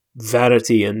of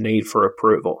vanity and need for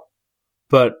approval.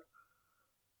 But,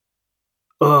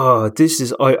 this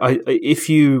is, if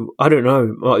you, I don't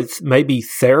know, maybe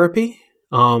therapy,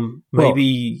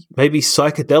 maybe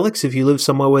psychedelics if you live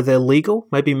somewhere where they're legal,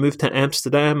 maybe move to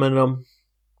Amsterdam and,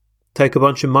 take a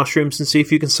bunch of mushrooms and see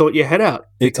if you can sort your head out.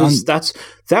 Because that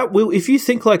will, if you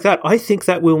think like that, I think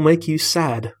that will make you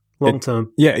sad long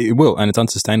term. Yeah, it will, and it's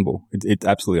unsustainable. It's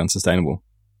absolutely unsustainable.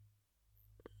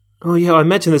 Oh yeah, I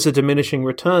imagine there's a diminishing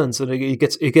returns, and it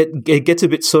gets a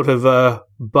bit sort of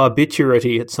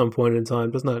barbiturate at some point in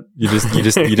time, doesn't it? You just need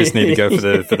to go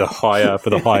for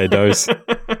the higher dose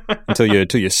until you're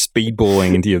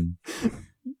speedballing into your.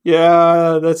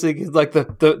 Yeah, that's like the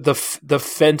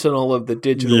fentanyl of the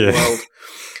digital world.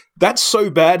 That's so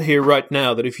bad here right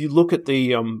now that if you look at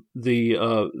the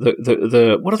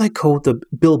what are they called, the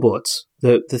billboards,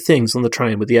 the things on the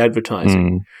train with the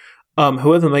advertising.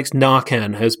 Whoever makes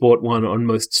Narcan has bought one on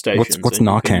most stations. What's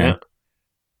Narcan?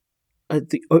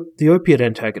 The opiate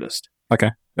antagonist. Okay,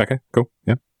 cool.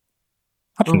 Yeah.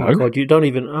 I don't know. Oh, God, you don't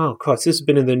even... Oh, Christ, this has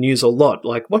been in the news a lot.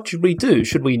 Like, what should we do?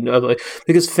 Should we...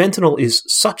 because fentanyl is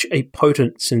such a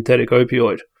potent synthetic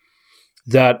opioid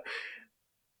that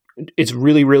it's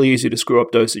really, really easy to screw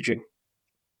up dosaging.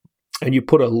 And you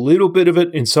put a little bit of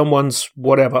it in someone's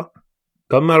whatever.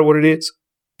 Doesn't matter what it is.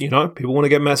 You know, people want to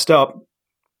get messed up.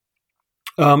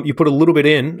 You put a little bit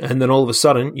in, and then all of a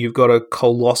sudden, you've got a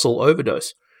colossal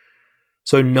overdose.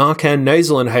 So Narcan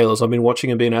nasal inhalers, I've been watching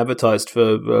them being advertised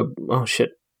for,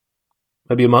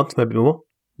 maybe a month, maybe more.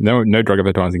 No drug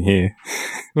advertising here.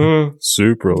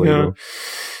 Super illegal.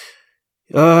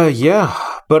 Yeah.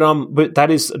 But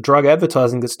that is drug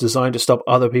advertising that's designed to stop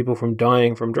other people from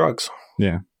dying from drugs.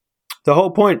 Yeah. The whole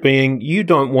point being, you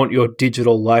don't want your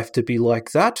digital life to be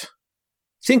like that.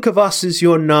 Think of us as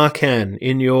your Narcan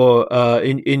in your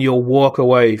in your walk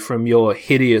away from your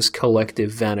hideous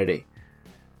collective vanity.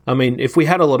 I mean, if we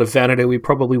had a lot of vanity, we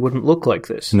probably wouldn't look like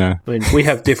this. No. I mean, we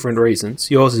have different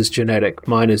reasons. Yours is genetic.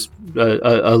 Mine is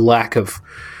a lack of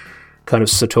kind of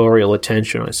sartorial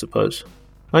attention, I suppose.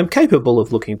 I'm capable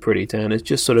of looking pretty, Dan. It's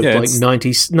just sort of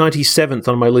 97th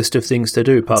on my list of things to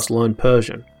do past Lone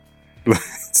Persian.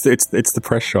 It's the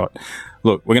press shot.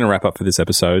 Look, we're going to wrap up for this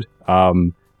episode.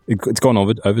 It's gone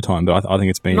over time, but I think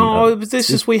it's been... No,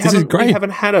 we haven't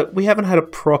had a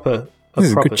proper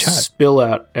spill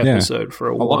out episode for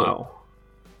a while.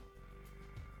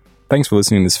 Thanks for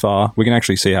listening this far. We can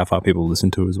actually see how far people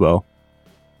listen to as well.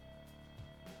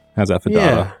 How's that for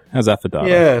data?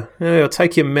 Yeah,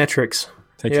 take your metrics.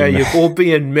 You're all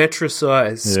being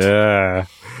metricized. Yeah.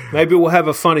 Maybe we'll have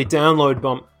a funny download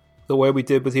bump the way we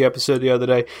did with the episode the other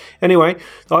day. Anyway,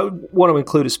 I want to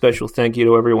include a special thank you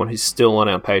to everyone who's still on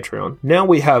our Patreon. Now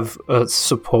we have a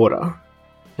supporter.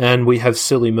 And we have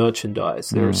silly merchandise.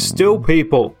 There are still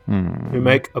people who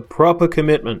make a proper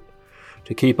commitment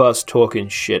to keep us talking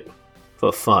shit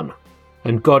for fun.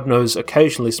 And God knows,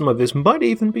 occasionally some of this might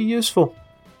even be useful.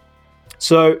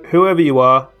 So, whoever you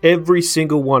are, every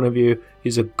single one of you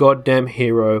is a goddamn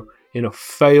hero in a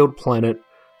failed planet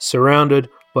surrounded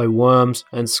by worms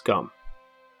and scum.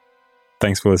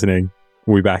 Thanks for listening.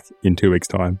 We'll be back in 2 weeks'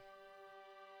 time.